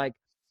 dude. It's like,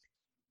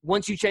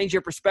 once you change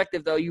your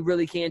perspective, though, you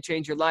really can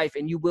change your life,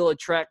 and you will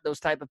attract those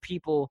type of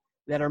people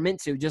that are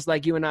meant to. Just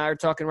like you and I are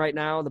talking right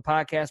now, the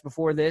podcast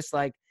before this,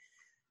 like,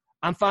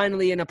 I'm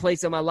finally in a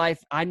place in my life.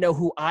 I know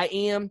who I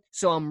am,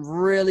 so I'm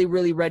really,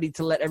 really ready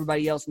to let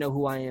everybody else know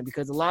who I am,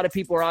 because a lot of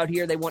people are out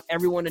here, they want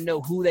everyone to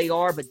know who they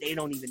are, but they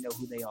don't even know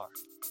who they are.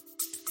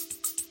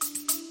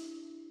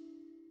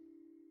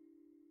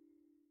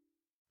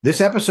 This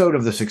episode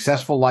of the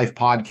Successful Life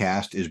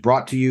podcast is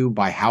brought to you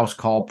by House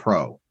Call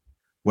Pro.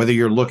 Whether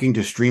you're looking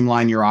to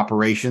streamline your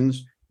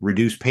operations,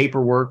 reduce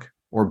paperwork,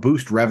 or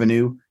boost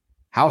revenue,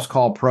 House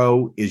Call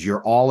Pro is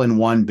your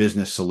all-in-one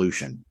business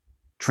solution.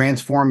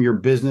 Transform your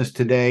business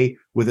today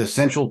with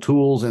essential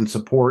tools and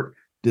support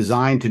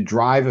designed to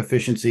drive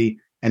efficiency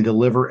and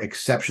deliver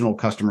exceptional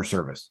customer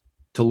service.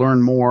 To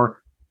learn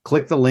more,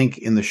 click the link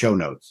in the show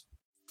notes.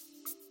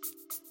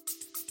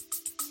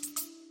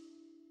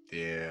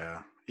 Yeah.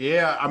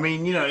 I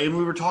mean, you know, and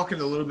we were talking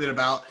a little bit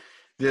about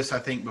this, I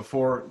think,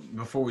 before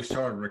we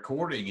started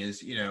recording,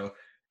 is, you know,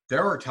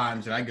 there are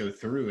times that I go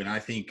through and I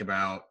think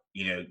about,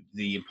 you know,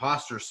 the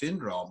imposter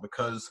syndrome,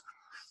 because,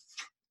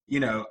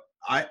 you know,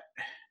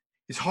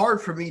 it's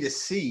hard for me to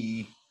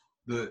see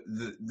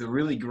the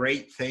really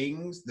great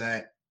things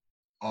that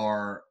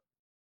are,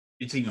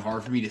 it's even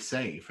hard for me to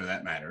say, for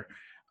that matter.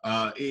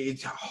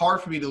 It's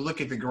hard for me to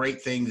look at the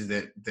great things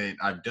that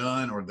I've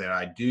done or that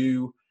I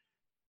do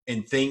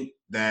and think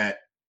that,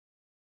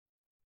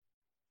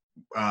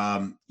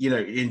 you know,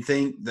 and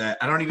think that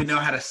I don't even know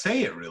how to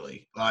say it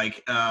really.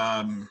 Like,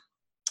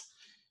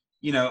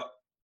 you know,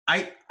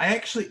 I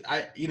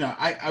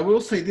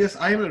will say this.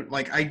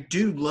 I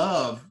do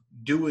love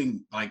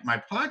doing like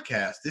my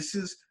podcast. This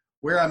is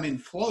where I'm in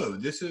flow.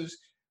 This is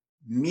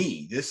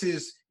me.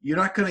 You're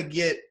not going to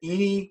get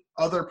any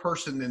other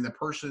person than the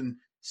person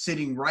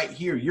sitting right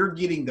here. You're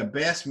getting the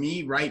best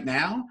me right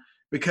now,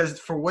 because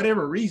for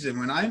whatever reason,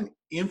 when I'm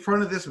in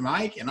front of this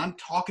mic and I'm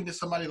talking to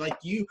somebody like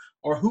you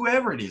or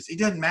whoever it is, it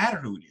doesn't matter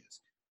who it is.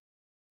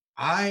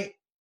 I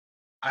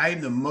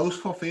am the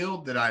most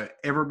fulfilled that I've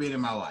ever been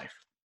in my life.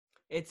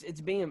 It's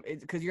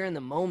because you're in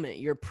the moment,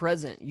 you're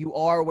present, you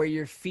are where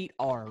your feet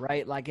are,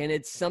 right? Like, and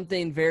it's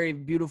something very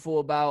beautiful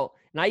about,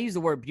 and I use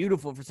the word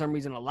beautiful for some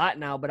reason a lot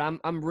now, but I'm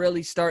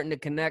really starting to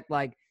connect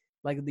like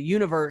the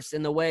universe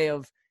in the way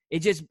of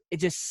it's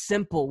just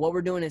simple. What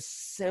we're doing is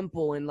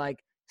simple, and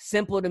like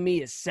simple to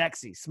me is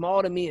sexy.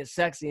 Small to me is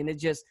sexy, and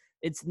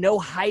it's no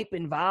hype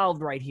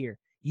involved right here.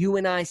 You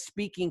and I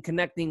speaking,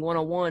 connecting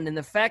one-on-one. And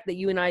the fact that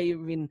you and I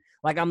even,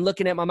 like, I'm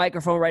looking at my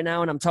microphone right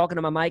now and I'm talking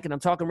to my mic and I'm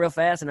talking real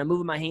fast and I'm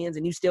moving my hands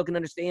and you still can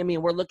understand me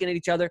and we're looking at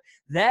each other.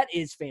 That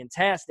is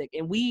fantastic.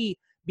 And we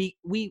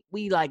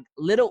like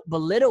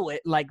belittle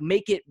it, like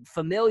make it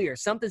familiar.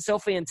 Something so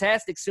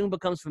fantastic soon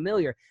becomes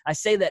familiar. I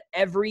say that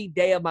every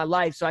day of my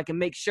life so I can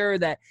make sure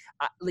that,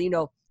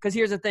 because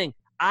here's the thing.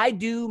 I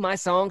do my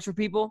songs for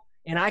people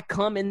and I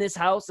come in this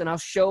house and I'll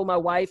show my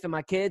wife and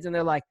my kids and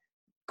they're like,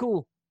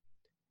 cool.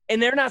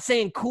 And they're not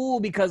saying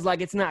cool because,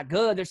 like, it's not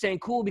good. They're saying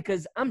cool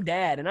because I'm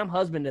dad and I'm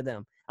husband to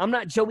them. I'm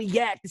not Joey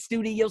Yak, the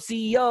studio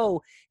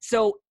CEO.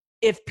 So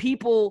if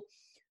people,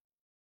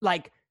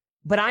 like,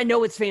 but I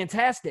know it's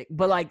fantastic.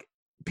 But, like,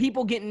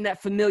 people getting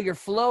that familiar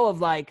flow of,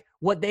 like,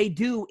 what they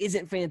do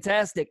isn't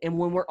fantastic. And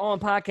when we're on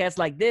podcasts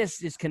like this,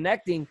 just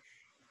connecting,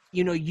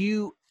 you know,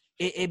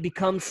 it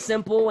becomes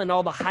simple, and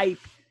all the hype,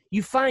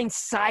 you find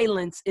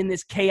silence in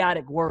this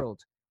chaotic world,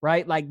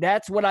 right? Like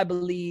that's what I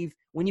believe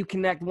when you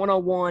connect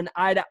one-on-one,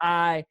 eye to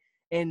eye,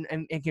 and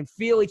can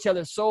feel each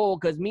other's soul,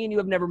 because me and you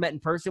have never met in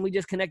person. We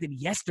just connected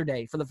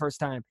yesterday for the first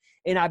time.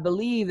 And I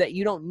believe that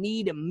you don't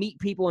need to meet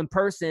people in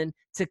person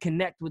to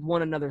connect with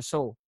one another's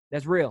soul.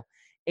 That's real.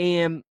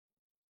 And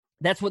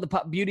that's what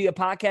the beauty of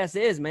podcasts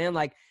is, man.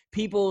 Like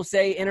people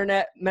say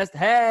internet messed.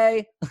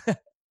 Hey.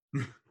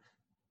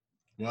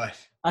 What?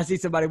 I see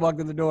somebody walk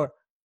through the door.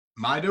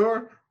 My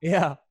door?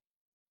 Yeah.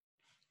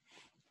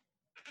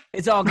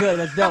 It's all good.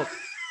 That's dope.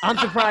 I'm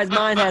surprised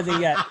mine hasn't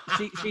yet.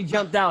 She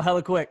jumped out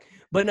hella quick.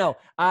 But no,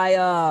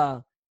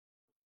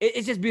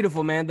 it's just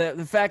beautiful, man.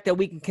 The fact that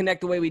we can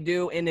connect the way we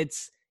do, and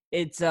it's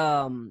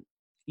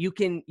you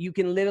can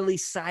literally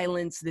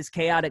silence this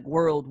chaotic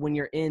world when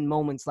you're in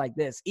moments like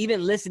this.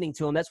 Even listening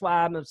to them. That's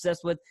why I'm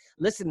obsessed with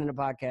listening to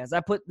podcasts. I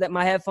put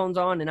my headphones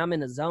on and I'm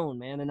in a zone,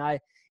 man. And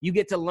you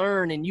get to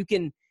learn, and you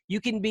can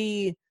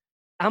be.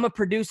 I'm a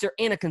producer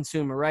and a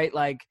consumer, right?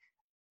 Like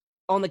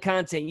on the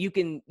content, you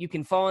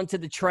can fall into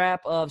the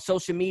trap of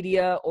social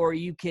media, or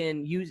you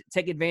can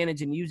take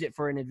advantage and use it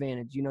for an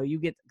advantage. You know, you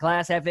get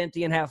glass half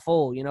empty and half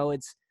full. You know,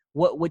 it's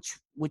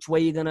which way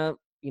you're gonna,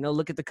 you know,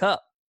 look at the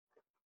cup.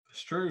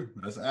 It's true.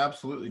 That's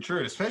absolutely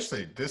true.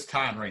 Especially this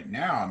time right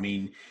now. I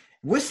mean,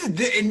 this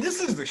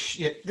is the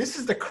shit. This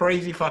is the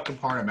crazy fucking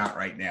part about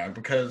right now,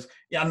 because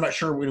I'm not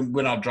sure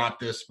when I'll drop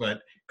this,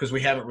 but because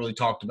we haven't really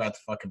talked about the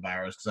fucking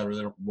virus, because I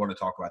really don't want to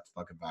talk about the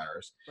fucking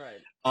virus.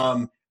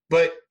 Right.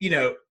 But you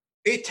know,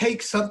 it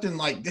takes something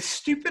like this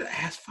stupid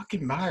ass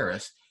fucking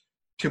virus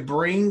to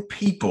bring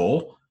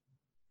people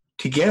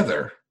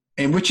together,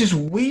 and which is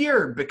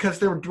weird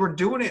because we're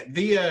doing it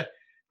via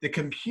the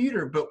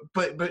computer.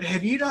 But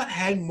have you not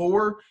had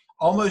more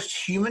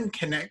almost human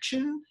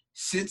connection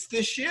since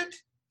this shit?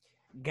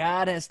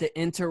 God has to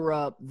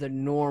interrupt the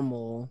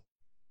normal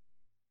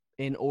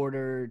in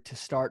order to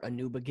start a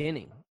new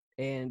beginning.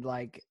 And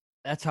like,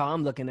 that's how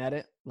I'm looking at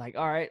it. Like,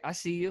 all right, I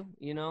see you,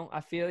 you know,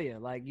 I feel you.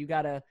 Like you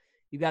gotta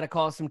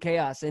cause some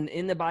chaos. And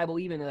in the Bible,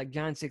 even like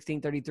John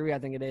 16:33, I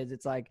think it is,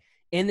 it's like,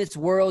 in this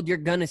world, you're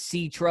going to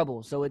see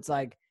trouble. So it's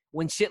like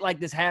when shit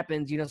like this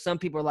happens, you know, some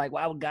people are like,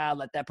 why would God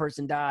let that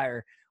person die?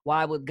 Or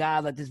why would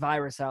God let this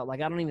virus out? Like,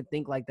 I don't even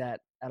think like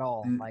that at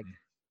all. Like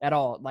at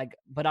all. Like,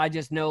 but I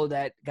just know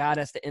that God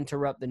has to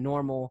interrupt the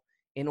normal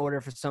in order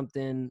for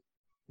something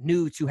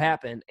new to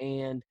happen.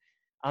 And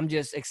I'm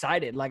just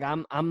excited. Like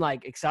I'm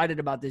like excited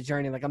about this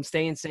journey. Like I'm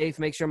staying safe,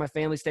 make sure my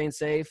family's staying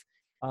safe.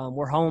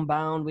 We're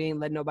homebound. We ain't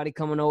letting nobody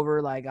coming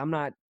over. Like I'm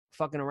not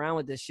fucking around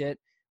with this shit,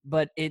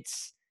 but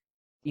it's,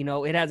 you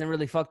know, it hasn't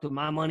really fucked with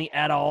my money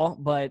at all.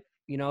 But,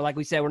 you know, like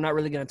we said, we're not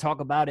really going to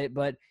talk about it,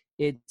 but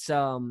it's,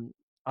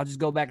 I'll just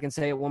go back and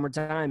say it one more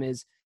time,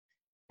 is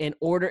in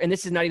order, and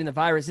this is not even the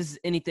virus, this is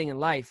anything in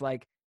life.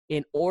 Like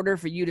in order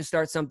for you to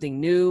start something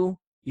new,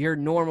 your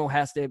normal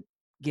has to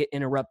get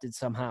interrupted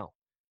somehow.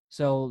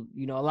 So,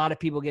 you know, a lot of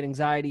people get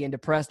anxiety and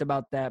depressed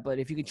about that. But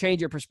if you can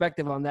change your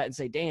perspective on that and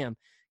say, damn,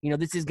 you know,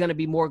 this is going to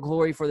be more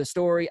glory for the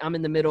story. I'm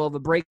in the middle of a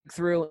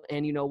breakthrough,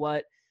 and you know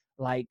what?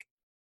 Like,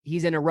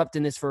 he's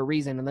interrupting this for a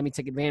reason, and let me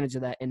take advantage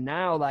of that. And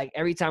now, like,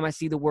 every time I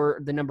see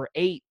the number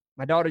 8,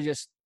 my daughter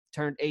just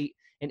turned 8,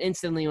 and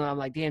instantly I'm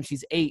like, damn,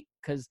 she's 8,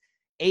 because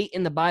 8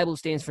 in the Bible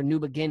stands for new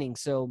beginning.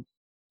 So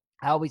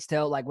I always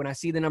tell, like, when I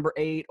see the number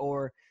 8,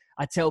 or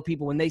I tell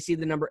people when they see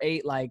the number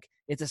 8, like,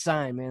 it's a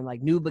sign, man,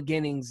 like new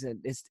beginnings,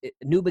 and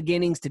new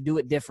beginnings to do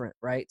it different,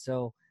 right?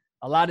 So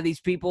a lot of these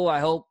people, I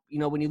hope, you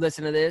know, when you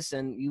listen to this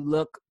and you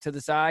look to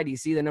the side, you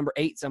see the number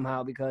 8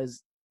 somehow,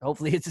 because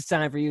hopefully it's a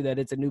sign for you that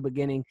it's a new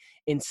beginning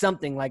in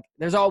something. Like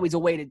there's always a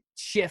way to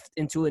shift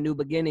into a new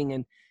beginning.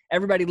 And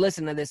everybody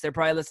listening to this, they're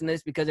probably listening to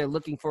this because they're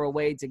looking for a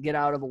way to get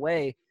out of a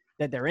way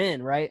that they're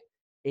in, right?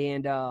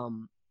 And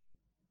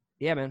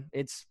yeah, man,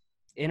 it's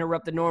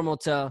interrupt the normal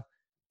to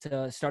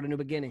start a new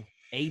beginning.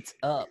 8's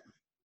up.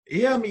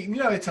 Yeah, I mean,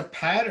 you know, it's a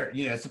pattern.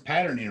 You know, it's a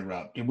pattern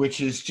interrupt,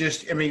 which is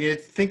just, I mean,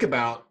 think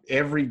about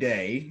every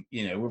day,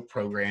 you know, we're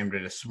programmed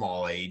at a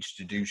small age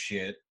to do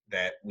shit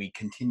that we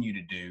continue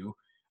to do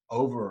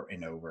over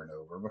and over and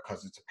over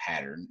because it's a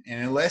pattern.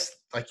 And unless,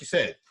 like you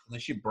said,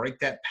 unless you break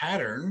that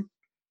pattern,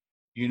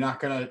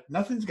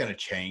 nothing's going to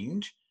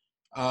change.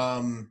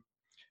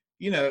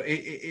 You know,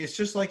 it's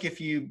just like if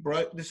you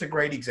this is a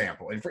great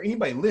example. And for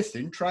anybody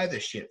listening, try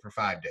this shit for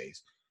 5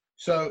 days.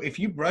 So if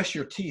you brush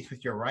your teeth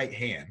with your right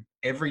hand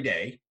every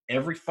day,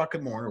 every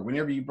fucking morning, or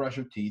whenever you brush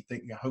your teeth,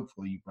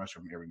 hopefully you brush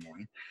them every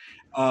morning.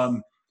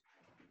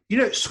 You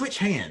know, switch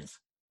hands.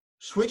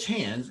 Switch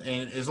hands,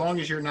 and as long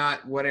as you're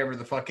not whatever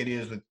the fuck it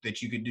is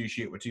that you could do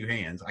shit with 2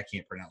 hands, I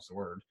can't pronounce the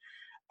word.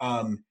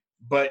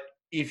 But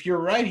if you're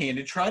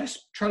right-handed, try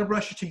to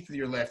brush your teeth with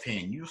your left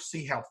hand. You'll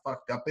see how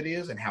fucked up it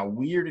is, and how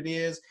weird it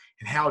is,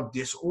 and how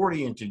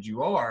disoriented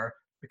you are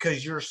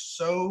because you're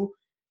so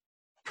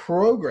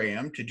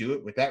programmed to do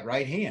it with that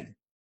right hand.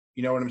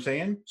 You know what I'm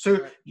saying?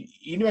 So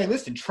anyway,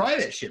 listen, try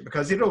that shit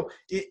because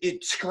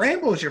it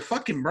scrambles your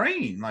fucking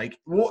brain. Like,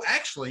 well,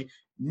 actually,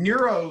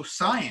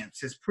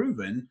 neuroscience has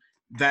proven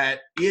that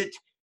it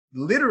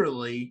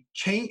literally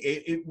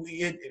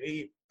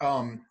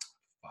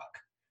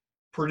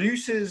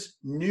produces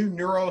new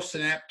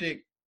neurosynaptic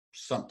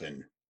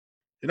something.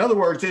 In other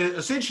words, it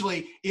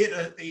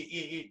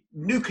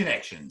new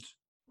connections,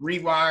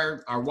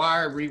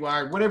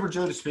 rewired, whatever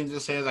Joe Dispenza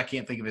says. I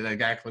can't think of it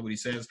exactly what he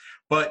says,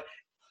 but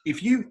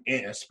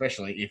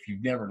especially if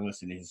you've never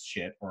listened to his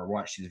shit or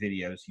watched his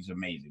videos, he's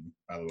amazing,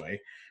 by the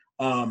way.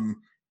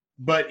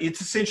 But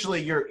it's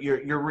essentially you're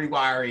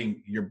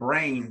rewiring your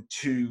brain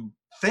to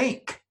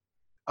think,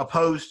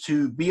 opposed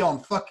to be on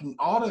fucking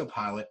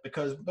autopilot.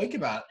 Because think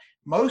about it,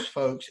 most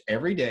folks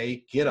every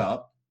day get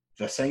up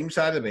the same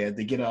side of the bed.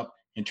 They get up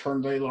and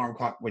turn the alarm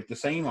clock with the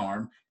same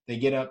arm. They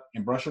get up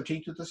and brush their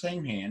teeth with the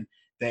same hand.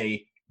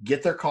 They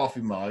get their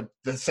coffee mug,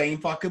 the same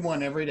fucking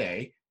one every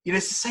day.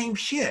 It's the same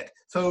shit.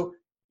 So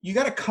you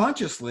got to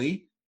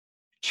consciously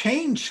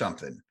change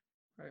something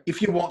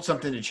if you want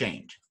something to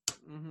change.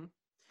 Mm-hmm.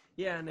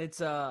 Yeah, and it's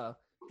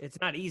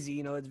not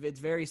easy. It's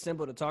very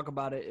simple to talk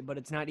about it, but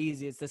it's not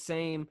easy. It's the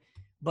same.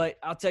 But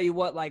I'll tell you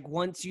what, like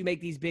once you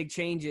make these big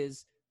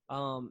changes,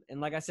 and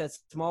like I said,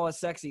 small is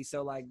sexy.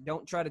 So like,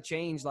 don't try to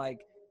change like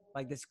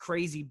this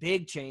crazy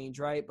big change,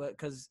 right? But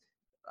because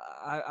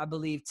I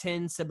believe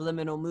 10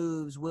 subliminal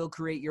moves will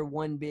create your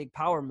one big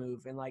power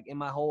move. And like in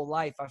my whole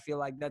life, I feel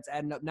like that's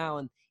adding up now.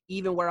 And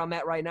even where I'm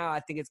at right now, I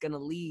think it's going to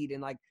lead.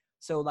 And like,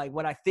 so like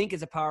what I think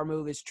is a power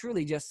move is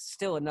truly just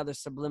still another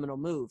subliminal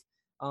move.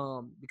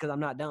 Because I'm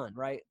not done,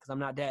 right? Because I'm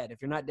not dead.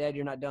 If you're not dead,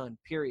 you're not done,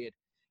 period.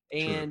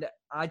 And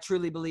I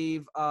truly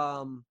believe,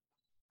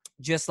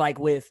 just like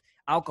with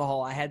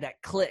alcohol, I had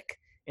that click.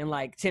 And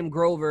like Tim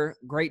Grover,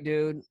 great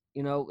dude,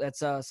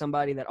 that's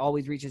somebody that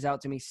always reaches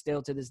out to me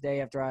still to this day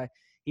after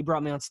he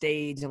brought me on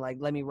stage and like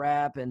let me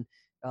rap. And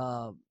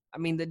I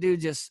mean, the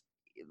dude just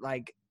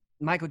like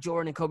Michael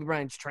Jordan and Kobe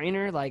Bryant's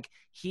trainer, like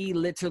he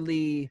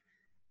literally,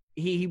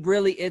 he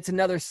really, it's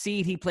another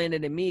seed he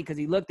planted in me because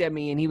he looked at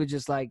me and he was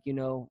just like,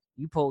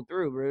 you pulled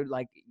through, bro.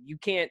 Like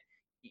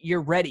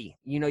you're ready.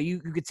 You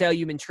could tell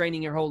you've been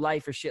training your whole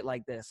life for shit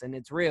like this, and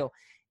it's real.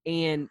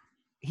 And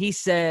he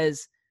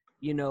says,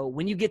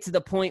 when you get to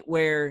the point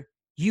where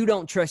you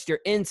don't trust your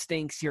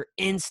instincts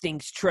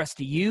trust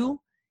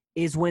you,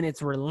 is when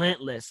it's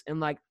relentless. And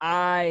like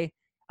I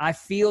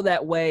feel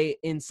that way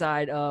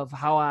inside of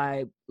how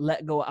I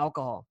let go of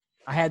alcohol.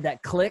 I had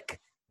that click,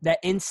 that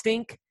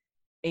instinct,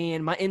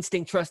 and my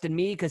instinct trusted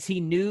me because he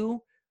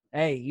knew,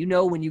 hey,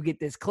 when you get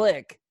this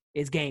click,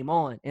 it's game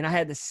on. And I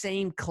had the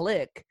same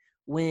click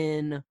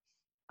when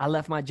I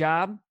left my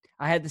job.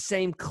 I had the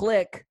same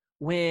click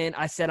when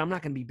I said, I'm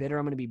not going to be bitter,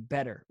 I'm going to be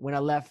better. When I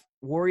left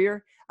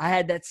Warrior, I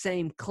had that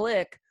same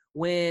click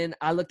when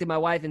I looked at my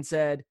wife and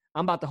said,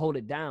 I'm about to hold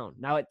it down.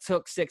 Now, it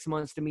took 6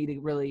 months to me to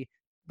really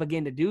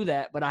begin to do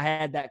that, but I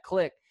had that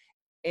click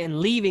and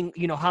leaving,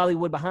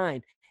 Hollywood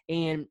behind.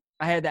 And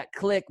I had that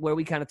click where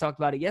we kind of talked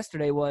about it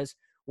yesterday was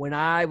when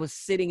I was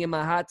sitting in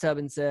my hot tub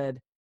and said,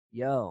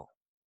 yo,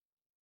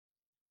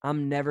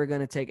 I'm never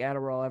going to take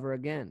Adderall ever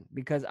again,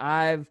 because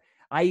I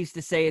used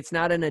to say it's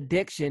not an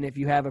addiction if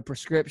you have a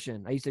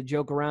prescription. I used to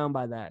joke around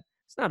by that.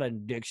 It's not an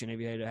addiction if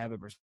you have a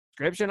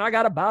prescription. I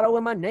got a bottle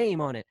with my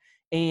name on it.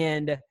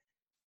 And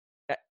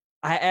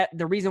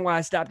the reason why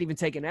I stopped even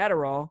taking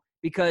Adderall,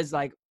 because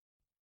like,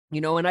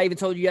 and I even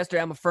told you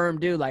yesterday, I'm a firm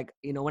dude. Like,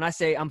 when I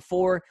say on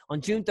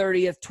June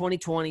 30th,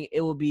 2020,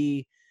 it will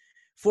be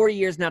 40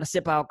 years now to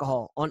sip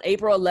alcohol. On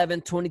April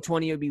 11th,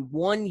 2020, it would be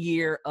 1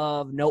 year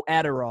of no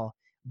Adderall.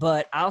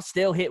 But I'll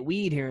still hit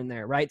weed here and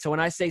there, right? So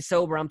when I say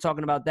sober, I'm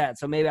talking about that.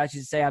 So maybe I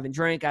should say I haven't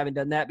drank, I haven't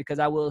done that, because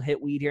I will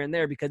hit weed here and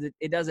there, because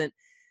it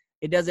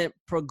doesn't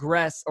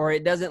progress, or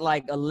it doesn't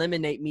like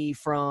eliminate me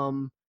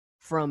from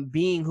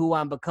being who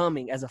I'm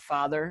becoming as a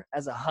father,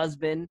 as a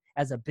husband,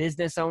 as a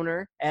business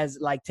owner, as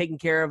like taking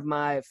care of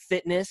my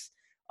fitness.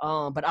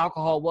 But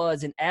alcohol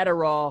was, and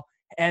Adderall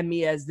had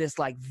me as this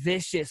like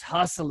vicious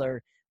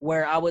hustler,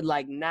 where I would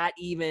like not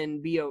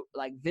even be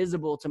like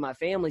visible to my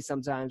family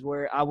sometimes,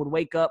 where I would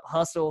wake up,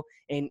 hustle,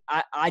 and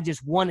I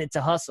just wanted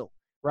to hustle,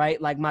 right?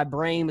 Like my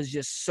brain was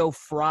just so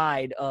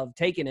fried of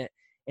taking it.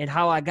 And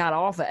how I got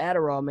off of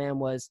Adderall, man,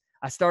 was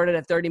I started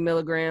at 30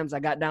 milligrams. I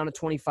got down to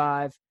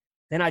 25.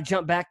 Then I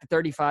jumped back to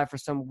 35 for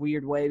some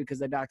weird way, because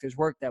the doctors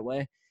work that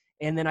way.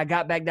 And then I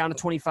got back down to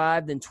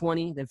 25, then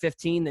 20, then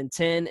 15, then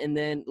 10. And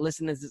then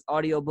listening to this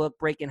audiobook,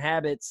 Breaking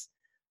Habits,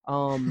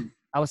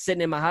 I was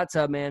sitting in my hot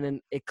tub, man, and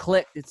it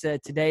clicked. It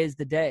said, today is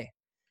the day.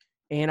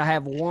 And I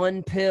have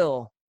one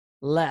pill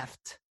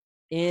left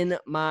in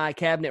my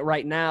cabinet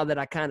right now that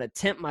I kind of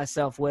tempt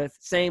myself with,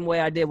 same way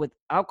I did with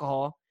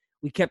alcohol.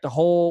 We kept a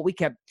whole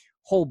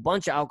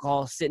bunch of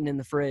alcohol sitting in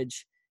the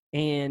fridge,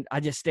 and I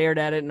just stared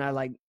at it, and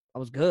I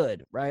was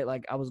good, right?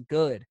 Like I was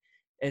good.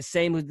 And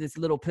same with this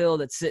little pill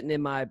that's sitting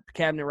in my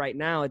cabinet right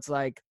now. It's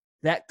like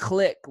that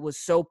click was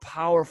so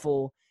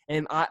powerful,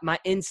 And my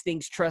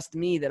instincts trust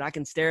me that I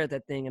can stare at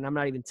that thing and I'm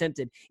not even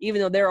tempted.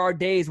 Even though there are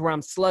days where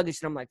I'm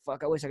sluggish and I'm like,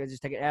 fuck, I wish I could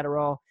just take an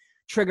Adderall,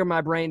 trigger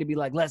my brain to be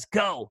like, let's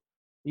go,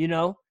 you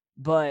know?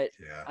 But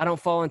I don't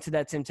fall into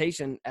that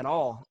temptation at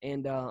all.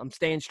 And I'm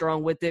staying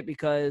strong with it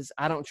because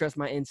I don't trust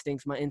my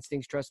instincts. My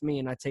instincts trust me,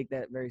 and I take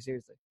that very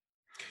seriously.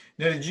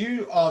 Now, did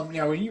you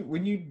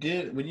when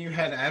you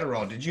had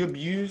Adderall, did you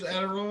abuse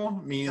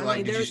Adderall? I mean,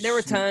 there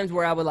were times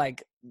where I would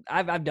like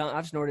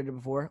I've snorted it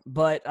before,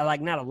 but I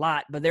like not a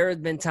lot. But there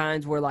have been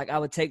times where like I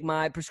would take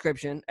my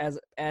prescription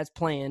as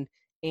planned,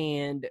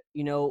 and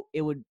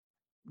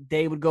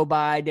day would go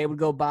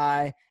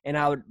by, and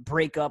I would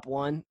break up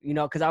one,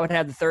 because I would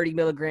have the 30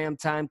 milligram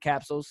time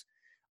capsules,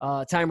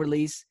 time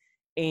release,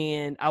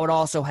 and I would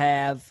also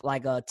have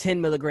like a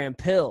 10 milligram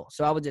pill.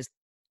 So I would just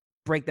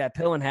break that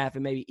pill in half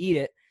and maybe eat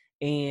it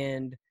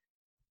and,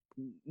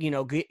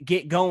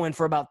 get going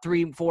for about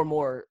 3-4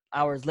 more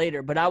hours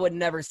later. But I would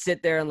never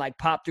sit there and like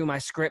pop through my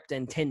script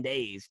in 10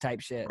 days type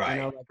shit.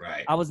 Right,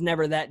 right. I was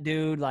never that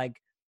dude like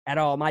at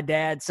all. My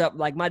dad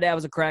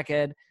was a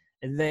crackhead.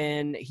 And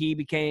then he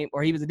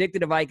was addicted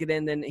to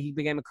Vicodin. Then he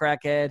became a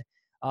crackhead.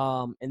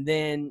 And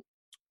then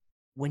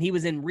when he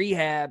was in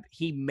rehab,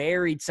 he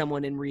married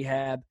someone in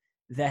rehab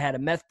that had a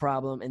meth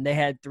problem, and they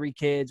had 3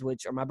 kids,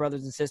 which are my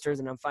brothers and sisters.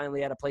 And I'm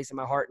finally at a place in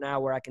my heart now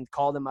where I can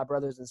call them my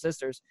brothers and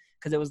sisters,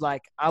 because it was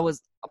like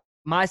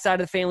my side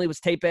of the family was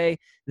tape A.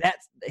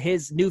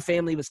 His new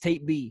family was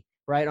tape B,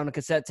 right, on a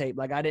cassette tape.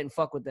 Like, I didn't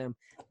fuck with them.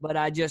 But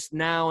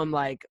now I'm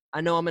like,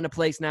 I know I'm in a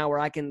place now where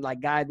I can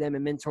like guide them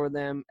and mentor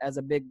them as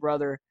a big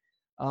brother.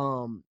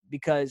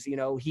 Because,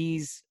 he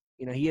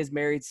is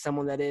married to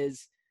someone that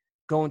is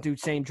going through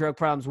the same drug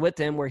problems with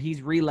him, where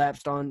he's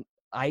relapsed on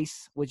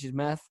ice, which is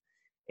meth.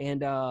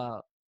 And,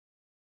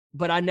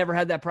 but I never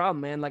had that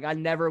problem, man. Like, I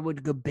never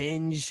would go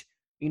binge,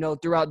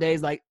 throughout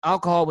days. Like,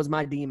 alcohol was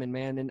my demon,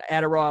 man. And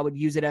Adderall, I would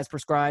use it as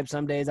prescribed.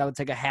 Some days I would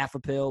take a half a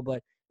pill,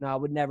 but no, I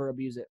would never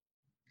abuse it.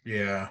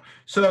 Yeah.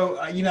 So,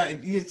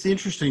 it's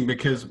interesting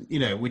because,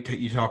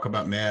 you talk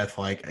about meth,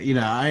 like, when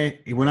I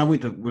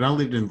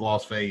lived in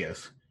Las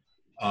Vegas,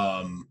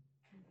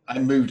 I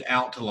moved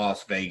out to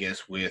Las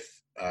Vegas with,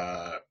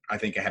 I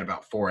think I had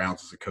about 4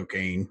 ounces of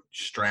cocaine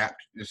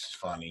strapped. This is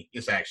funny.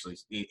 It actually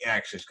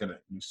is going to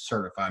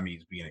certify me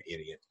as being an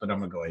idiot, but I'm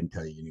going to go ahead and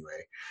tell you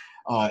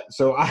anyway.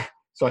 So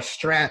I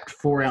strapped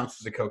 4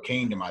 ounces of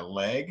cocaine to my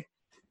leg,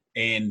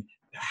 and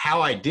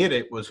how I did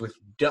it was with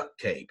duct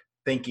tape,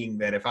 thinking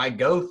that if I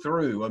go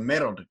through a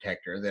metal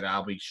detector that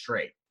I'll be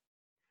straight.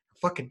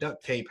 Fucking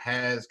duct tape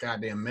has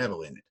goddamn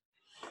metal in it.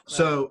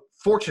 So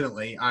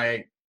fortunately,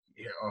 I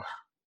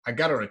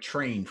got on a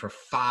train for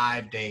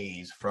 5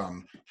 days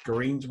from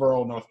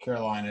Greensboro, North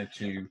Carolina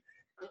to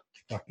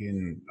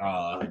fucking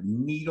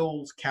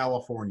Needles,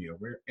 California,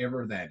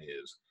 wherever that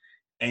is.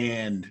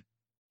 And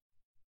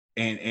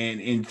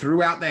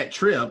throughout that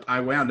trip, I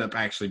wound up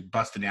actually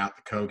busting out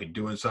the coke and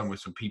doing something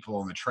with some people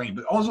on the train.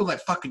 But also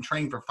that fucking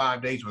train for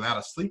 5 days without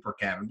a sleeper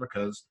cabin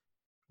because,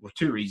 well,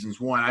 2 reasons.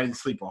 One, I didn't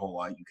sleep a whole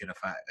lot. You can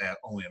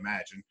only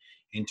imagine.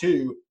 And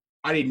 2,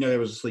 I didn't know there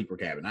was a sleeper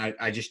cabin.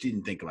 I just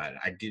didn't think about it.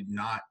 It didn't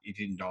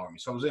dawn on me.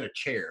 So I was in a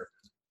chair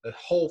the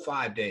whole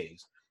 5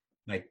 days.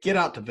 And I get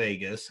out to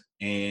Vegas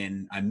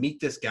and I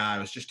meet this guy. I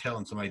was just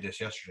telling somebody this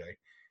yesterday.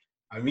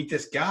 I meet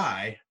this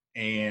guy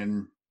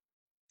and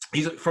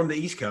he's from the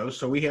East Coast.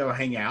 So we have a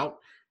hangout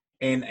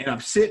and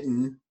I'm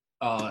sitting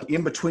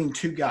in between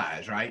 2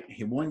 guys, right?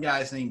 One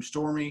guy's named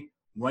Stormy.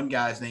 One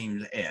guy's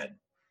named Ed.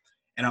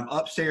 And I'm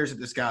upstairs at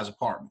this guy's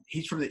apartment.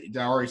 Did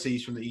I already say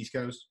he's from the East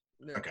Coast?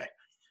 Yeah. Okay.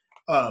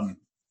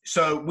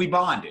 So we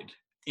bonded.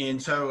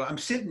 And so I'm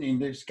sitting in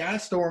this guy,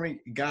 Stormy,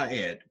 guy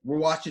Ed. We're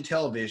watching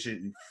television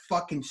and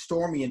fucking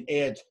Stormy and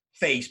Ed's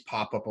face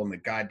pop up on the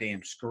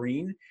goddamn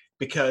screen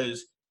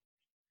because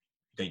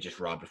they just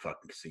robbed a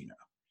fucking casino.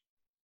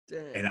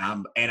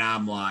 Damn. And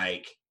I'm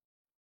like,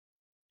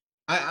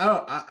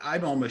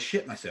 I'm almost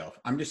shit myself.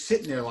 I'm just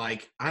sitting there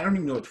like, I don't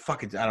even know what the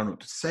fuck I don't know what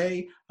to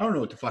say. I don't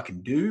know what to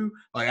fucking do.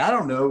 Like, I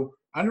don't know.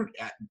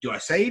 Do I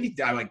say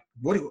anything? I'm like,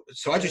 what?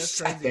 So I just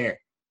sat there.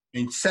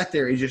 And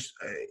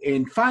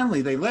and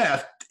finally they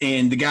left,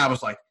 and the guy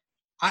was like,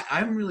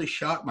 I'm really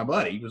shocked. My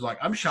buddy was like,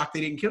 I'm shocked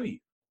they didn't kill you.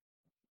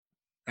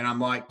 And I'm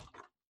like,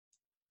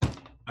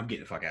 I'm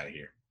getting the fuck out of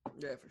here.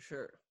 Yeah, for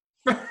sure.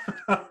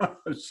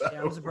 So,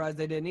 yeah, I'm surprised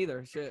they didn't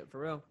either. Shit, for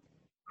real.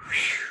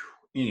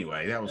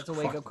 Anyway, that's a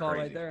wake-up call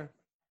right there.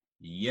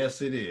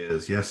 Yes, it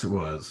is. Yes, it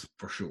was,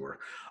 for sure.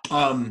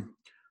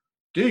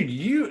 Dude,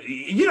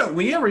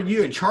 whenever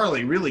you and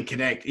Charlie really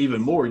connect even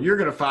more, you're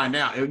going to find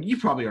out. You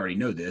probably already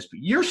know this,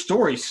 but your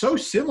story is so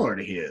similar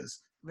to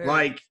his. Very.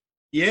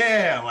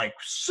 Like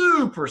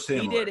super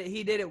similar.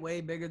 He did it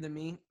way bigger than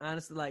me.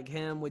 Honestly, like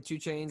him with 2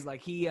 Chainz,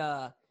 like he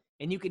and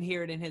you can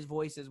hear it in his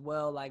voice as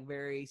well, like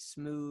very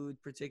smooth,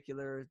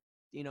 particular,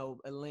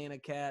 Atlanta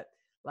cat.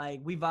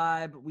 Like we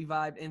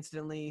vibe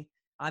instantly.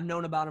 I've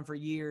known about him for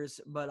years,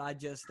 but I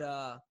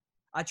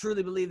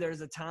truly believe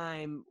there's a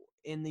time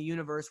in the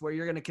universe where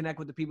you're going to connect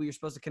with the people you're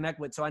supposed to connect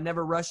with. So I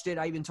never rushed it.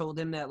 I even told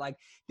him that, like,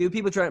 dude,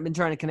 people been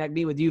trying to connect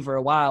me with you for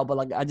a while, but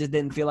like I just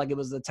didn't feel like it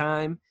was the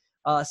time.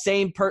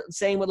 Same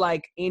with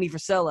like Andy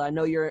Frisella. I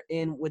know you're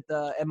in with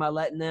Am I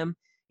Letting Them?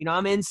 You know,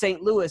 I'm in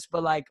St. Louis,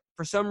 but like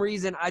for some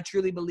reason, I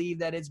truly believe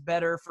that it's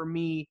better for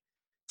me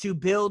to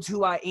build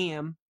who I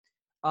am.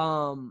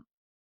 I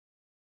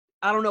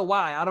don't know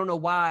why.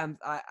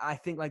 I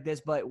think like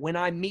this, but when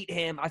I meet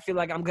him, I feel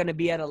like I'm going to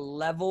be at a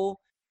level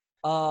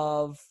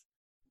of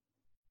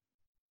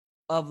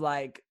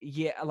like,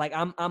 yeah, like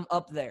I'm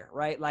up there,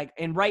 right? Like,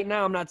 and right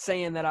now I'm not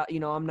saying that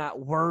I'm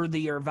not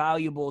worthy or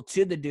valuable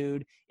to the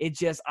dude. It's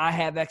just, I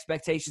have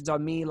expectations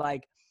on me.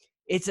 Like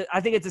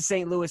I think it's a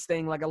St. Louis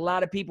thing. Like a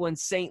lot of people in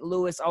St.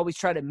 Louis always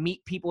try to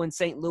meet people in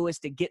St. Louis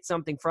to get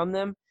something from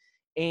them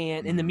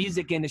and in the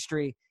music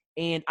industry.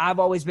 And I've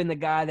always been the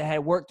guy that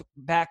had worked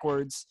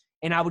backwards,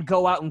 and I would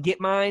go out and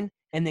get mine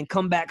and then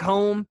come back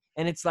home.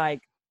 And it's like,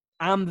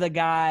 I'm the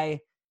guy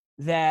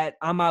that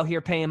I'm out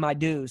here paying my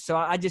dues. So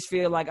I just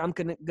feel like I'm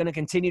going to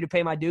continue to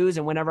pay my dues.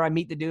 And whenever I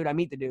meet the dude,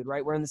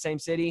 right? We're in the same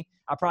city.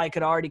 I probably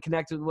could already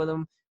connected with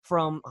him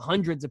from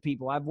hundreds of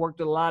people. I've worked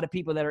with a lot of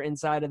people that are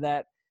inside of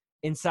that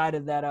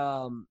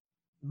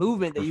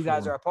movement that you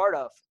guys are a part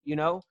of, you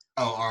know?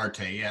 Oh,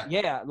 Arte, yeah.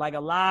 Yeah, like a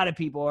lot of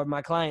people are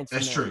my clients.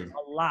 That's true.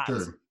 A lot.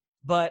 True.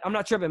 But I'm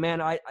not tripping, man.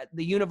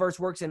 The universe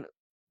works in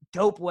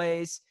dope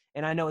ways,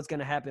 and I know it's going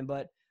to happen.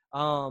 But,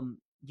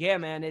 yeah,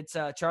 man, it's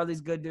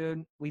Charlie's good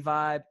dude. We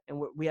vibe, and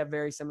we have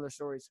very similar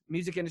stories.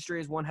 Music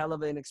industry is one hell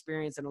of an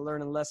experience and a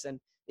learning lesson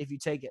if you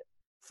take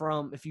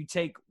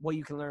what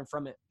you can learn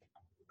from it.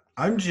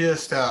 I'm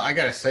just, I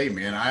got to say,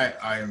 man,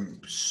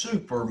 I'm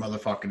super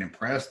motherfucking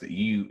impressed that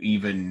you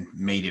even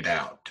made it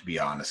out, to be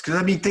honest.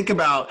 Because, I mean, think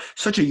about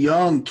such a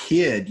young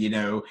kid, you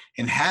know,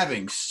 and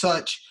having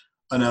such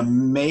an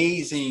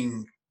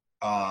amazing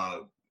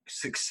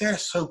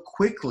success so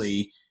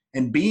quickly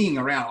and being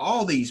around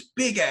all these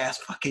big ass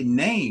fucking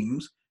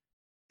names.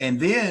 And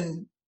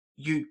then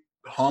you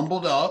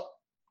humbled up,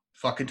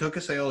 fucking took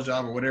a sales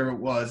job or whatever it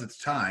was at the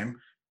time.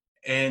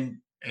 And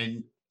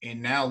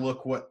now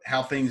look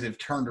how things have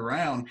turned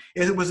around.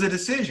 It was a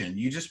decision.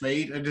 You just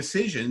made a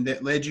decision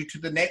that led you to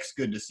the next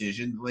good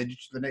decision,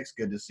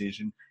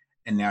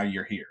 and now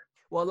you're here.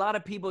 Well, a lot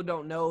of people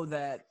don't know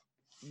that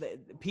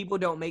people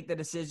don't make the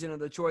decision or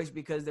the choice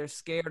because they're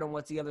scared on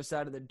what's the other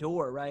side of the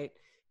door, right?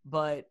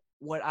 But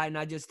on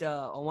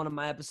one of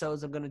my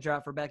episodes I'm going to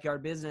drop for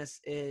Backyard Business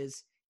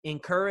is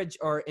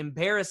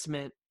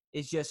embarrassment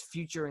is just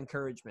future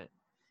encouragement.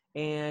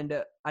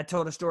 And I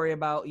told a story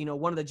about, you know,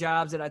 one of the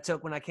jobs that I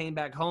took when I came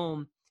back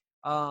home.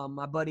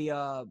 My buddy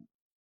Rob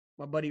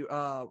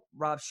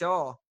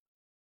Shaw,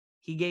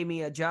 he gave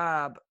me a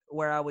job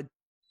where I would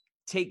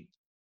take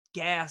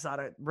gas out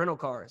of rental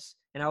cars,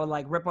 and I would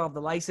like rip off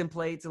the license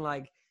plates, and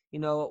like, you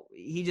know,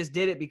 he just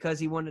did it because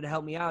he wanted to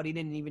help me out. He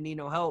didn't even need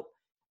no help.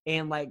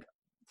 And like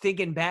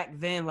thinking back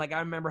then, like I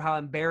remember how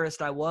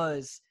embarrassed I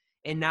was.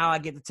 And now I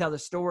get to tell the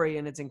story,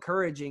 and it's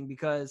encouraging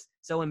because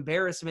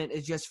embarrassment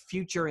is just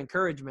future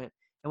encouragement.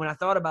 And when I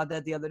thought about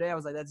that the other day, I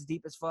was like, that's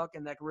deep as fuck.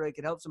 And that really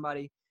could help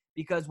somebody,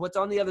 because what's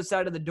on the other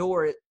side of the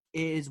door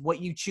is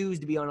what you choose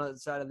to be on the other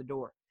side of the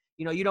door.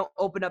 You know, you don't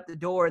open up the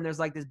door and there's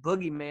like this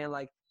boogeyman,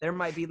 like there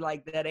might be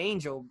like that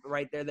angel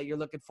right there that you're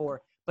looking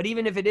for. But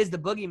even if it is the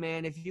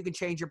boogeyman, if you can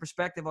change your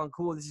perspective on,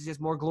 cool, this is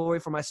just more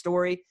glory for my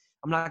story,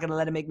 I'm not going to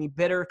let it make me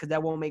bitter, because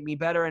that won't make me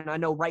better. And I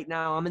know right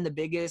now I'm in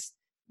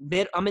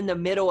the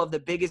middle of the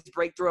biggest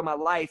breakthrough of my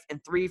life,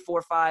 and 3,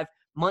 4, 5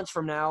 months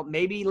from now,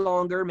 maybe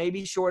longer,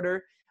 maybe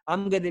shorter,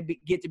 I'm going to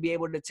get to be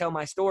able to tell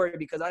my story,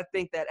 because I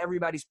think that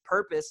everybody's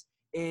purpose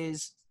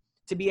is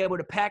to be able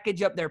to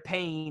package up their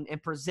pain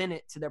and present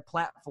it to their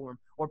platform,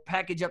 or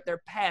package up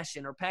their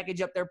passion, or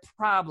package up their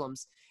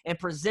problems and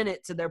present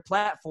it to their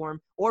platform,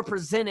 or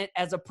present it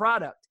as a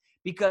product.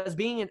 Because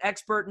being an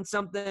expert in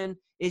something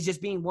is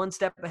just being one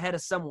step ahead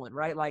of someone,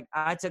 right? Like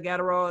I took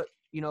Adderall,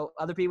 you know,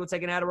 other people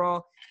taking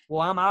Adderall.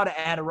 Well, I'm out of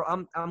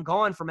Adderall. I'm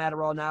gone from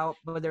Adderall now,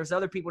 but there's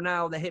other people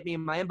now that hit me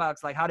in my inbox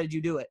like, how did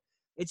you do it?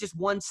 It's just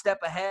one step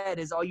ahead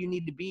is all you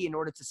need to be in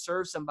order to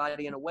serve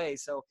somebody in a way.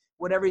 So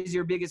whatever is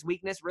your biggest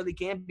weakness really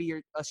can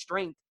be a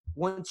strength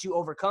once you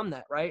overcome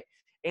that, right?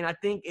 And I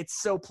think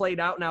it's so played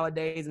out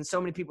nowadays, and so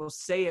many people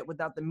say it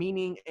without the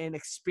meaning and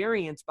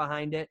experience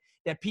behind it,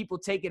 that people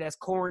take it as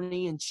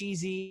corny and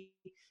cheesy.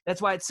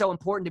 That's why it's so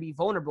important to be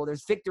vulnerable.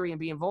 There's victory in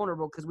being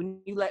vulnerable, because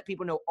when you let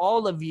people know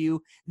all of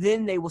you,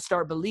 then they will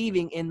start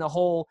believing in the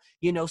whole,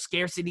 you know,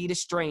 scarcity to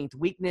strength,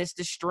 weakness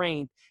to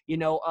strength, you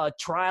know,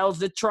 trials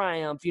to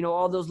triumph, you know,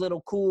 all those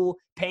little cool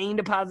pain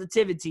to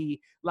positivity.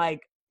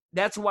 Like,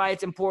 that's why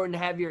it's important to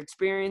have your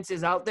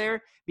experiences out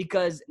there,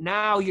 because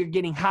now you're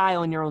getting high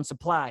on your own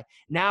supply.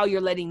 Now you're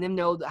letting them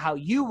know how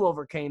you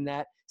overcame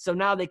that. So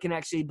now they can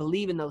actually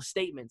believe in those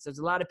statements. There's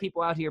a lot of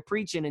people out here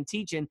preaching and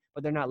teaching,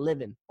 but they're not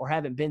living or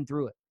haven't been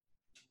through it.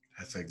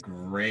 That's a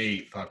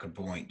great fucking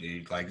point,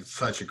 dude. Like, it's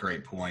such a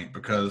great point,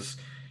 because,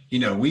 you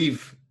know,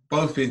 we've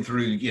both been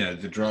through, you know,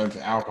 the drugs,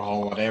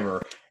 alcohol,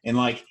 whatever. And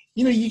like,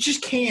 you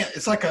just can't.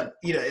 It's like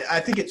I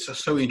think it's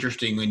so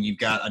interesting when you've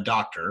got a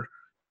doctor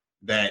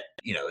that,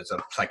 is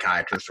a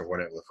psychiatrist or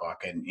whatever the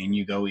fuck, and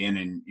you go in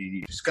and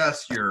you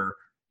discuss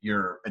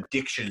your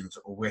addictions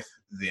with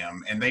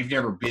them, and they've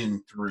never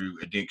been through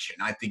addiction.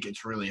 I think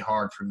it's really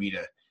hard for me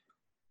to,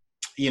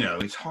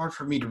 it's hard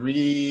for me to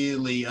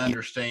really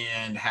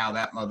understand how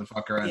that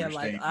motherfucker understands.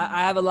 Like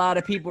I have a lot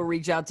of people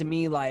reach out to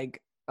me like,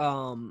 a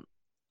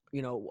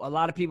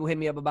lot of people hit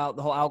me up about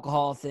the whole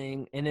alcohol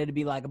thing, and it'd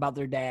be like about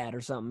their dad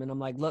or something. And I'm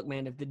like, look,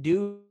 man, if the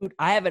dude,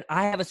 I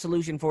have a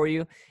solution for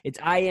you. It's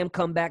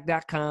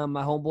IamComeback.com.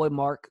 My homeboy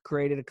Mark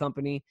created a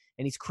company,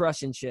 and he's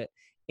crushing shit.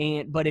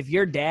 But if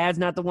your dad's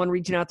not the one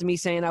reaching out to me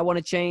saying I want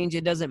to change,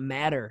 it doesn't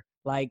matter.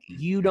 Like,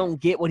 you don't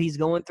get what he's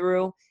going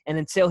through, and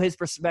until his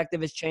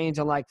perspective has changed,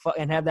 on like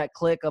and have that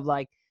click of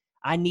like,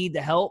 I need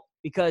the help,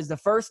 because the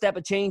first step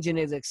of changing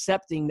is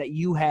accepting that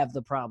you have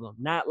the problem,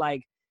 not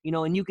like,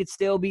 and you could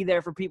still be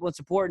there for people and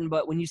supporting.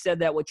 But when you said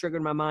that, what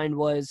triggered my mind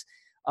was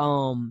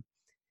heroin.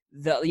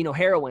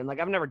 Like,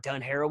 I've never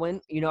done heroin.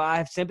 I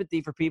have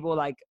sympathy for people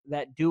like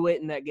that do it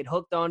and that get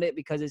hooked on it,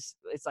 because it's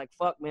like,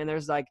 fuck, man,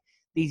 there's like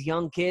these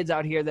young kids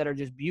out here that are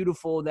just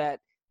beautiful that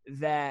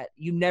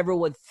you never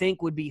would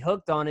think would be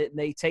hooked on it. And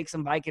they take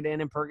some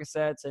Vicodin and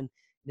Percocets, and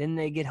then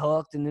they get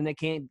hooked, and then they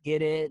can't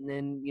get it. And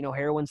then,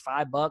 heroin's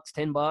 $5,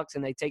 $10,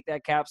 and they take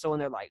that capsule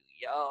and they're like,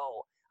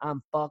 yo,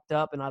 I'm fucked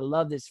up and I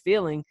love this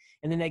feeling.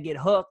 And then they get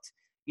hooked.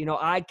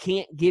 I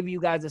can't give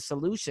you guys a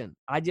solution.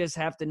 I just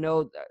have to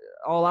know.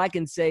 All I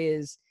can say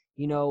is,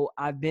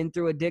 I've been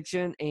through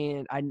addiction,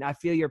 and I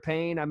feel your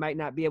pain. I might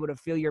not be able to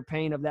feel your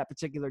pain of that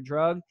particular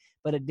drug,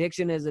 but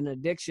addiction is an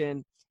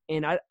addiction.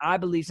 And I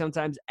believe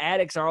sometimes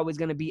addicts are always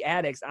going to be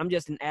addicts. I'm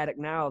just an addict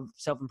now of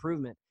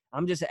self-improvement.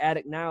 I'm just an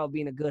addict now of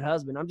being a good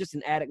husband. I'm just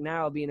an addict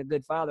now of being a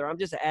good father. I'm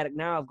just an addict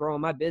now of growing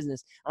my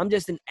business. I'm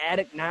just an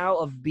addict now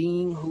of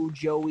being who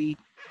Joey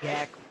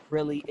Yak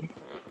really is.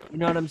 You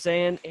know what I'm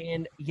saying?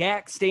 And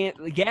Yak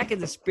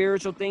is a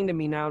spiritual thing to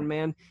me now,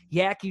 man.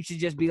 Yak, you should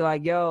just be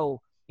like, yo,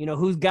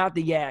 who's got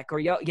the Yak? Or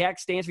Yak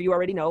stands for you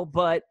already know.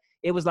 But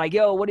it was like,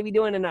 yo, what are we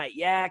doing tonight?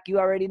 Yak, you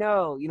already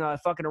know. I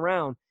fucking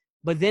around.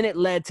 But then it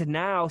led to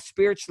now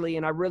spiritually,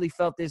 and I really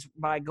felt this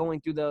by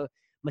going through the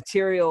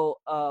material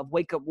of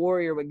Wake Up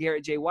Warrior with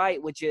Garrett J.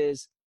 White, which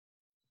is,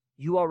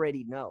 you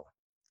already know.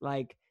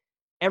 Like,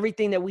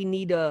 everything that we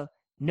need to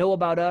know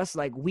about us,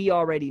 like, we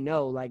already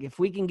know. Like, if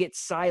we can get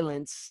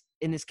silence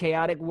in this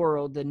chaotic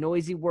world, the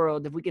noisy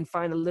world, if we can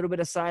find a little bit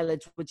of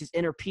silence, which is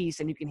inner peace,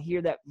 and you can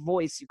hear that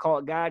voice, you call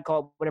it God, call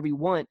it whatever you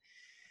want.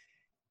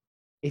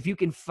 If you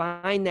can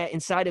find that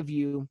inside of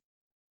you,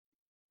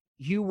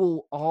 you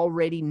will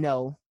already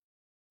know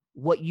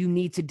what you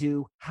need to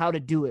do, how to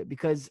do it.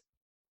 Because,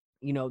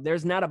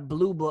 there's not a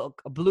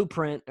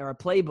blueprint or a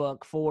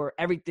playbook for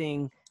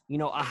everything,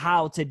 a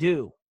how to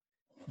do,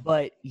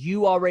 but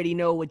you already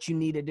know what you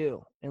need to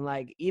do. And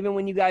like, even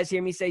when you guys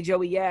hear me say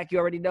Joey Yak, you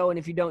already know. And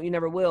if you don't, you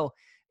never will.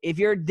 If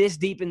you're this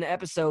deep in the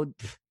episode,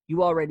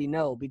 you already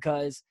know,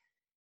 because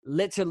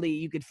literally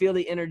you could feel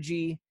the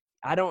energy.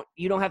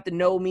 You don't have to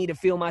know me to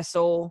feel my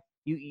soul.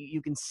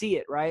 You can see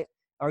it, right?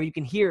 Or you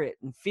can hear it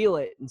and feel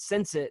it and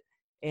sense it.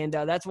 And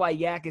that's why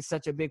Yak is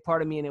such a big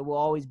part of me, and it will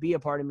always be a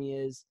part of me,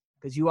 is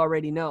because you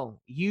already know.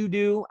 You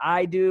do,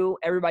 I do,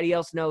 everybody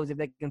else knows, if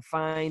they can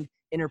find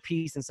inner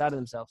peace inside of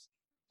themselves.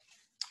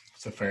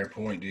 It's a fair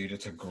point, dude.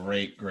 It's a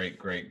great, great,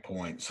 great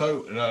point.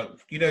 So,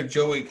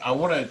 Joey, I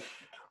want to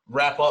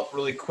wrap up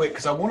really quick,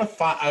 because I want to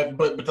find,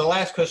 but the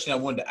last question I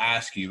wanted to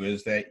ask you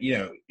is that,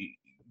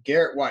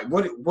 Garrett White,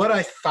 what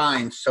I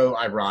find so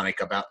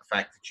ironic about the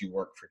fact that you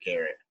work for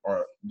Garrett,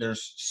 or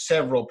there's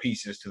several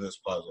pieces to this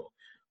puzzle.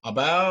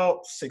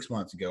 About 6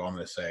 months ago, I'm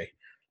going to say,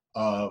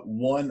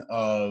 one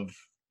of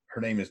her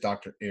name is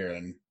Dr.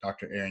 Erin,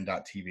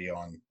 drErin.tv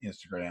on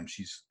Instagram.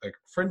 She's a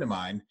friend of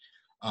mine,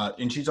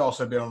 and she's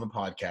also been on the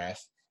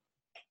podcast.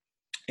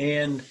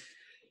 And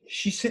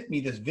she sent me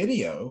this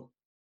video,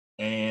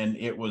 and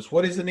it was,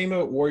 what is the name of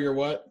it? Warrior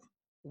what?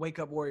 Wake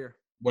Up Warrior.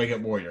 Wake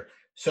Up Warrior.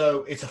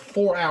 So it's a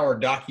 4-hour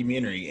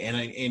documentary,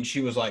 and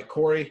she was like,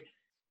 Corey,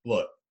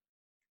 look,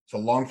 it's a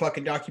long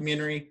fucking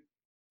documentary.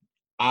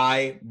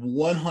 I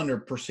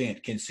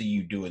 100% can see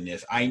you doing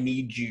this. I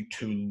need you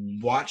to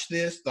watch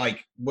this.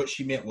 Like, what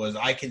she meant was,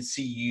 I can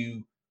see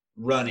you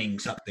running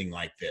something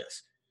like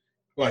this.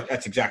 Well,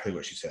 that's exactly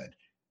what she said.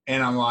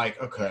 And I'm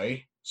like,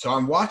 okay. So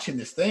I'm watching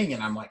this thing,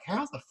 and I'm like,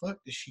 how the fuck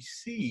does she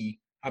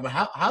see? I mean,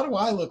 how do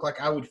I look like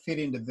I would fit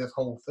into this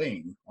whole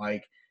thing?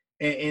 Like,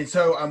 and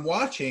so I'm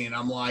watching, and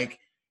I'm like,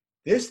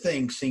 this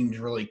thing seems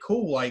really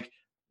cool. Like,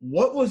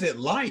 what was it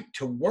like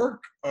to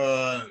work,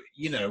 what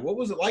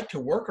was it like to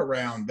work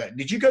around that?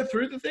 Did you go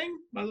through the thing,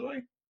 by the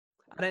way?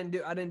 I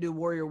didn't do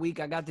Warrior Week.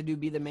 I got to do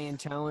Be the Man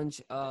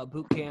Challenge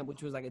boot camp,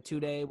 which was like a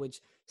 2-day, which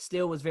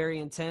still was very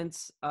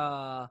intense.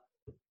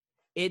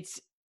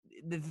 It's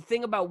the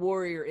thing about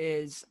Warrior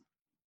is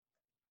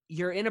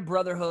you're in a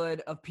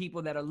brotherhood of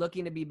people that are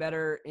looking to be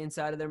better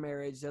inside of their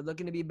marriage. They're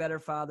looking to be better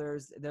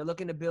fathers. They're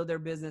looking to build their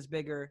business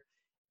bigger.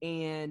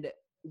 And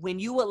when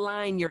you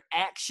align your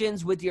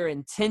actions with your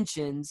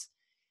intentions,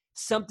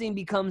 something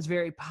becomes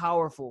very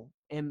powerful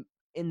in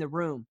the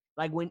room.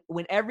 Like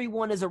when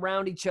everyone is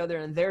around each other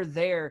and they're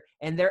there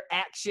and their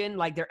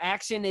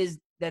action is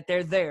that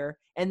they're there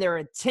and their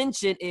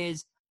intention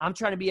is, I'm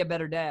trying to be a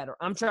better dad, or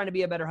I'm trying to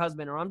be a better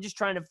husband, or I'm just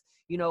trying to,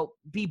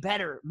 be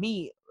better,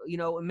 me,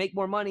 and make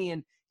more money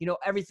and,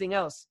 everything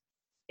else.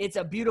 It's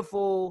a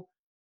beautiful,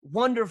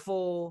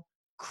 wonderful,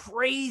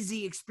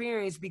 crazy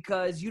experience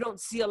because you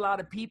don't see a lot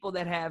of people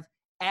that have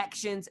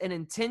actions and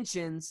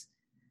intentions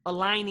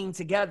aligning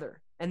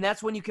together. And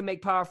that's when you can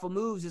make powerful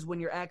moves, is when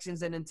your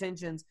actions and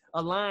intentions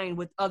align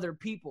with other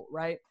people,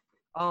 right?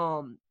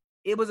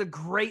 It was a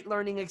great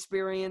learning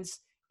experience.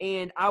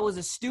 And I was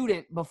a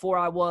student before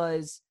I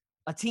was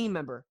a team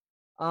member.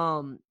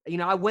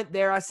 I went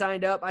there, I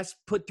signed up, I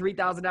put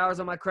 $3,000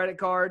 on my credit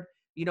card,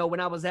 when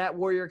I was at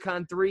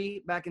WarriorCon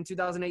 3 back in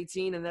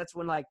 2018. And that's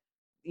when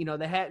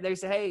they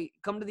said, hey,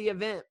 come to the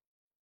event.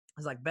 I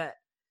was like, bet.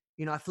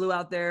 I flew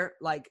out there,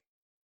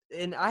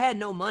 and I had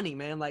no money,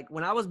 man. Like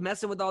when I was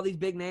messing with all these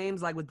big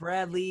names, like with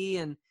Brad Lee,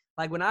 and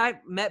like when I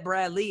met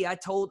Brad Lee, I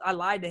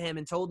lied to him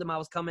and told him I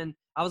was going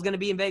to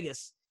be in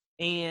Vegas.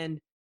 And,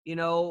 he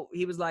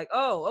was like,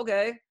 oh,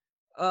 okay.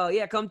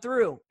 Yeah, come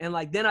through. And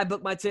then I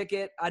booked my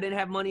ticket. I didn't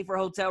have money for a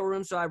hotel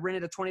room. So I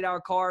rented a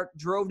 $20 car,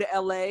 drove to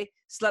LA,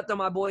 slept on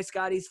my boy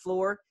Scotty's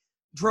floor,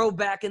 drove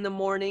back in the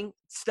morning,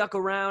 stuck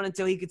around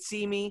until he could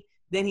see me.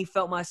 Then he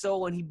felt my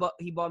soul and he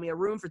bought me a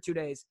room for 2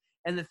 days.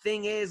 And the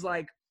thing is,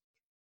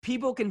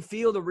 people can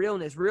feel the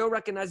realness. Real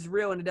recognizes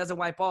real, and it doesn't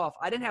wipe off.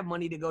 I didn't have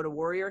money to go to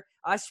Warrior.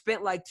 I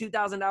spent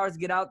 $2,000 to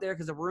get out there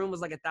because the room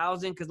was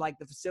 $1,000 because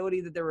the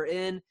facility that they were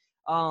in,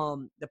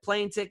 the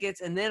plane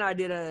tickets, and then I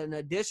did an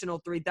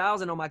additional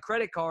 $3,000 on my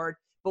credit card.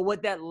 But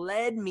what that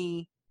led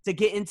me to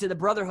get into the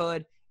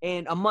Brotherhood,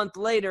 and a month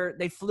later,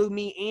 they flew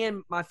me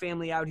and my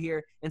family out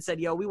here and said,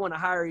 yo, we want to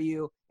hire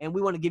you, and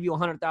we want to give you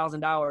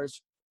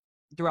 $100,000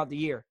 throughout the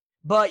year.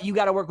 But you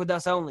got to work with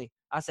us only.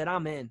 I said,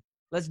 I'm in.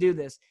 Let's do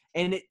this.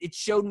 And it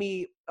showed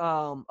me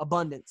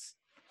abundance.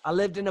 I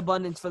lived in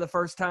abundance for the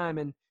first time.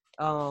 And,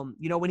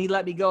 when he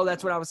let me go,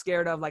 that's what I was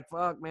scared of.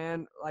 Fuck,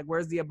 man,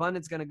 where's the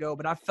abundance going to go?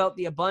 But I felt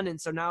the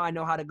abundance. So now I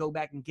know how to go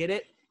back and get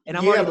it. And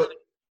I'm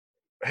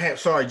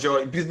sorry,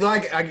 Joey, because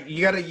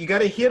you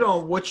gotta hit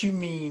on what you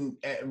mean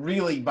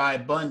really by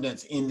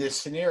abundance in this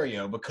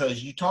scenario,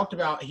 because you talked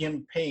about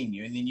him paying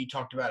you and then you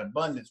talked about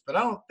abundance, but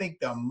I don't think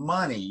the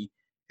money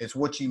is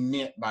what you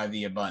meant by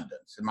the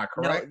abundance. Am I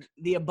correct?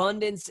 No, the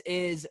abundance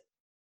is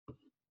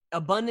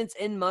abundance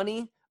in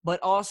money,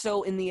 but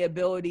also in the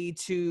ability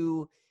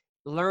to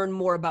learn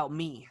more about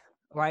me,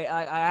 right?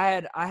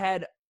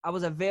 I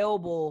was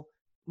available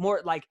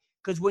more,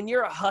 because when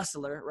you're a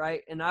hustler,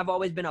 right? And I've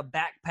always been a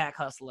backpack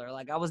hustler.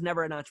 I was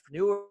never an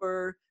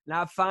entrepreneur, and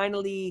I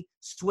finally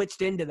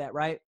switched into that,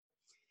 right?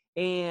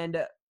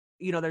 And,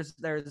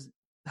 there's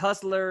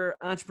hustler,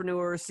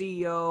 entrepreneur,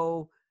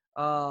 CEO,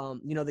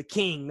 the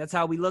king. That's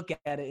how we look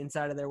at it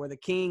inside of there, where the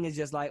king is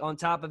just on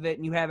top of it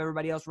and you have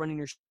everybody else running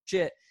your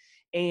shit.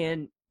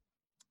 And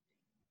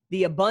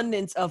the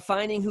abundance of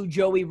finding who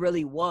Joey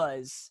really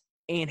was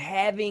and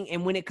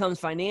when it comes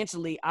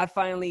financially, I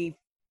finally,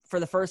 for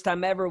the first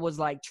time ever, was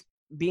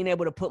being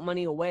able to put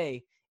money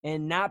away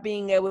and not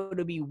being able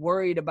to be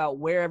worried about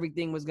where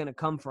everything was going to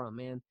come from,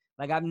 man.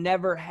 I've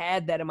never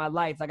had that in my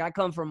life. I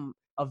come from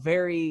a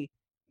very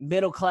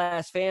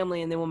middle-class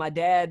family. And then when my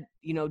dad,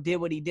 did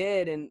what he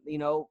did, and,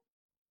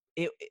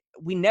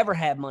 we never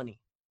had money.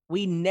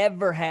 We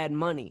never had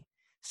money.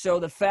 So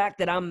the fact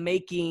that I'm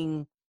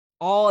making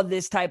all of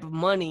this type of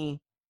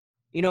money,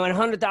 and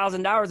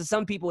 $100,000 to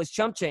some people is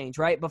chump change,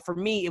 right? But for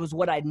me, it was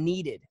what I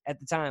needed at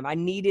the time. I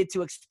needed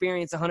to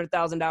experience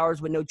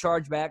 $100,000 with no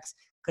chargebacks,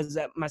 because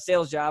at my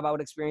sales job, I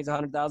would experience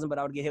 $100,000, but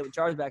I would get hit with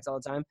chargebacks all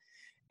the time.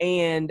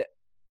 And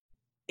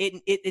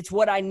it's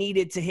what I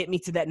needed to hit me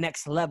to that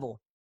next level.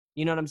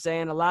 You know what I'm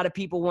saying? A lot of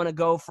people want to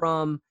go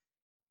from,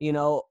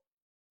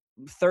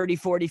 30,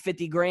 40,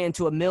 50 grand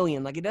to $1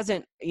 million. It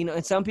doesn't,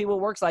 and some people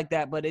it works like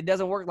that, but it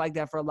doesn't work like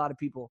that for a lot of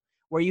people,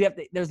 where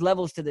there's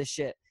levels to this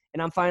shit.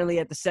 And I'm finally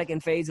at the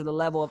second phase of the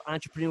level of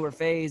entrepreneur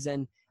phase.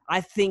 And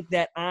I think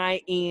that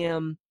I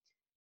am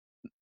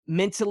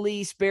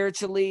mentally,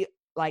 spiritually,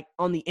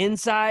 on the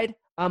inside,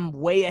 I'm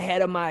way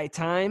ahead of my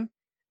time.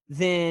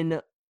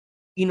 Then,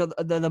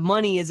 the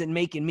money isn't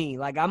making me.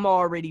 I'm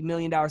already $1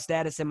 million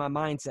status in my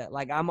mindset.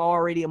 I'm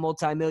already a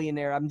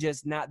multimillionaire. I'm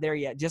just not there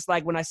yet. Just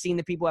like when I seen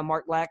the people at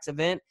Mark Lack's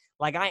event,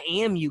 I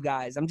am you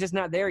guys. I'm just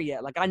not there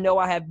yet. I know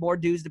I have more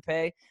dues to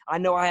pay. I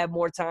know I have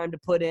more time to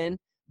put in.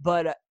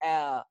 But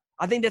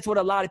I think that's what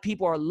a lot of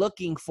people are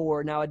looking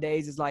for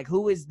nowadays, is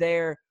who is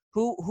there,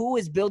 who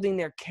is building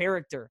their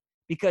character,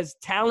 because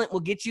talent will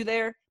get you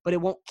there, but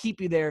it won't keep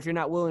you there if you're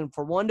not willing,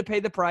 for one, to pay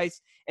the price,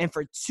 and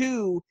for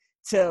two,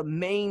 to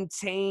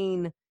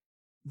maintain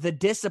the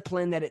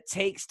discipline that it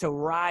takes to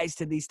rise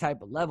to these type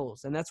of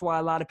levels. And that's why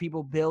a lot of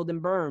people build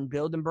and burn.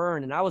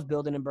 And I was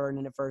building and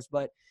burning at first,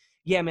 but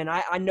yeah, man,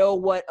 I know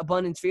what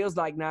abundance feels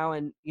like now.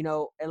 And,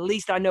 at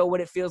least I know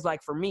what it feels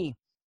like for me.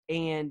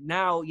 And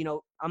now,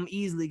 I'm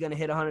easily going to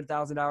hit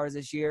 $100,000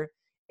 this year.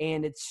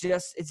 And it's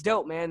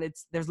dope, man.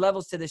 There's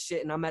levels to this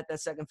shit, and I'm at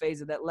that second phase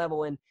of that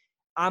level. And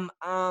I'm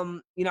I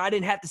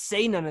didn't have to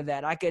say none of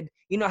that. I could,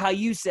 how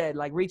you said,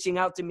 like, reaching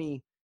out to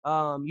me,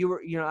 you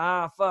were,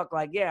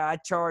 like, yeah, I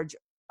charge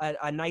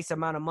a nice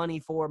amount of money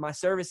for my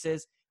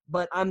services,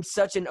 but I'm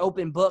such an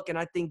open book. And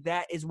I think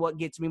that is what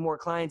gets me more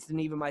clients than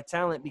even my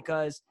talent,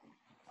 because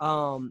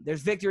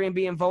there's victory in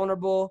being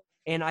vulnerable,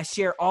 and I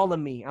share all of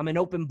me. I'm an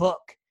open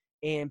book,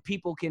 and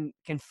people can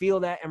feel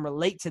that and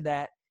relate to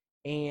that.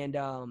 And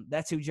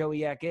that's who Joey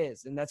Yak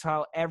is. And that's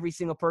how every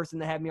single person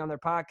that had me on their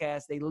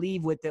podcast, they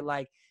leave with it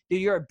like,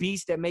 dude, you're a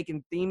beast at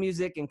making theme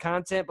music and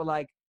content, but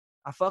like,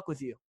 I fuck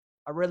with you.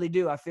 I really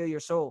do. I feel your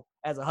soul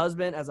as a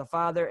husband, as a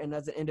father, and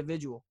as an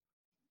individual.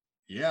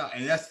 Yeah,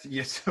 and that's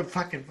so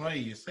fucking funny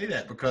you say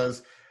that,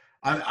 because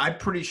I'm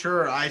pretty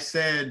sure I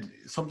said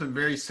something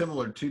very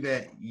similar to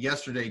that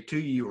yesterday to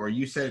you, or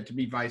you said it to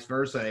me vice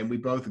versa, and we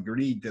both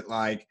agreed that,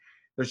 like,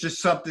 there's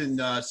just something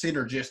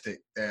synergistic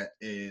that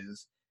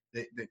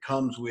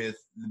comes with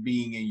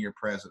being in your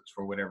presence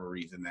for whatever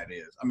reason that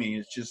is. I mean,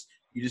 it's just,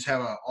 you just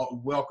have a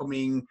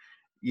welcoming,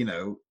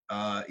 you're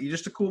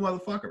just a cool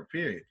motherfucker,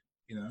 period.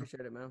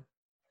 Appreciate it, man.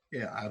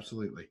 Yeah,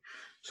 absolutely.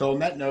 So on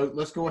that note,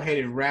 let's go ahead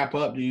and wrap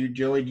up. Do you,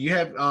 Joey, do you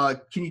have,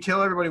 can you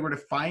tell everybody where to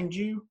find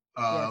you?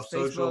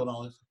 Social Facebook, and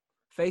all this?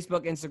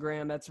 Facebook,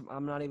 Instagram.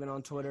 I'm not even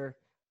on Twitter.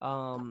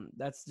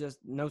 That's just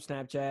no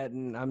Snapchat,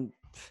 and I'm,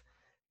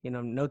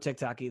 no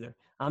TikTok either.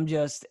 I'm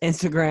just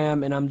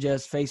Instagram, and I'm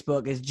just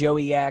Facebook. It's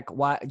Joey Yak,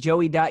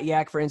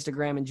 Joey.Yak for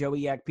Instagram, and Joey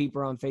Yak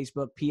Pieper on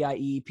Facebook,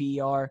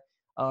 PIEPER.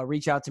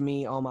 Reach out to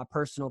me on my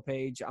personal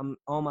page. I'm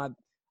on my,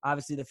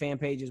 obviously, the fan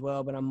page as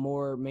well, but I'm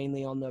more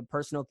mainly on the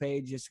personal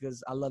page just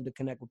because I love to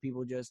connect with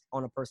people just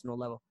on a personal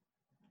level.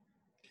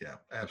 Yeah,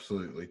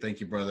 absolutely. Thank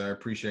you, brother. I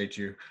appreciate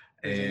you.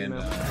 And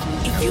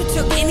if you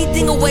took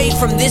anything away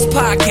from this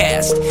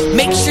podcast,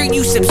 make sure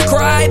you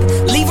subscribe,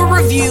 leave a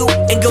review,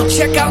 and go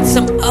check out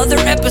some other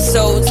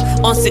episodes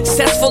on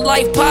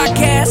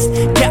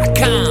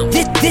SuccessfulLifePodcast.com.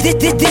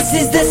 This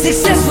is the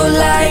Successful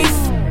Life.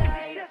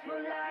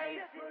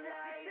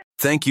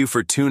 Thank you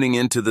for tuning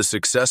into the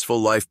Successful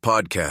Life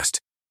Podcast.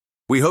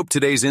 We hope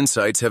today's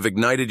insights have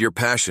ignited your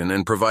passion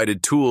and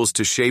provided tools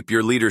to shape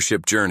your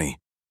leadership journey.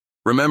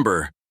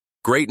 Remember,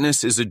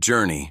 greatness is a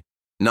journey,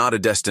 not a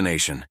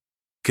destination.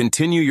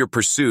 Continue your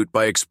pursuit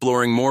by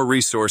exploring more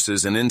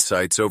resources and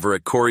insights over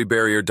at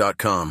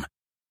CoreyBarrier.com.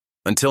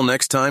 Until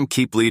next time,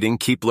 keep leading,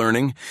 keep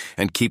learning,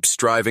 and keep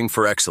striving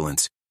for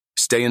excellence.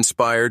 Stay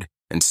inspired,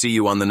 and see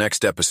you on the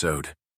next episode.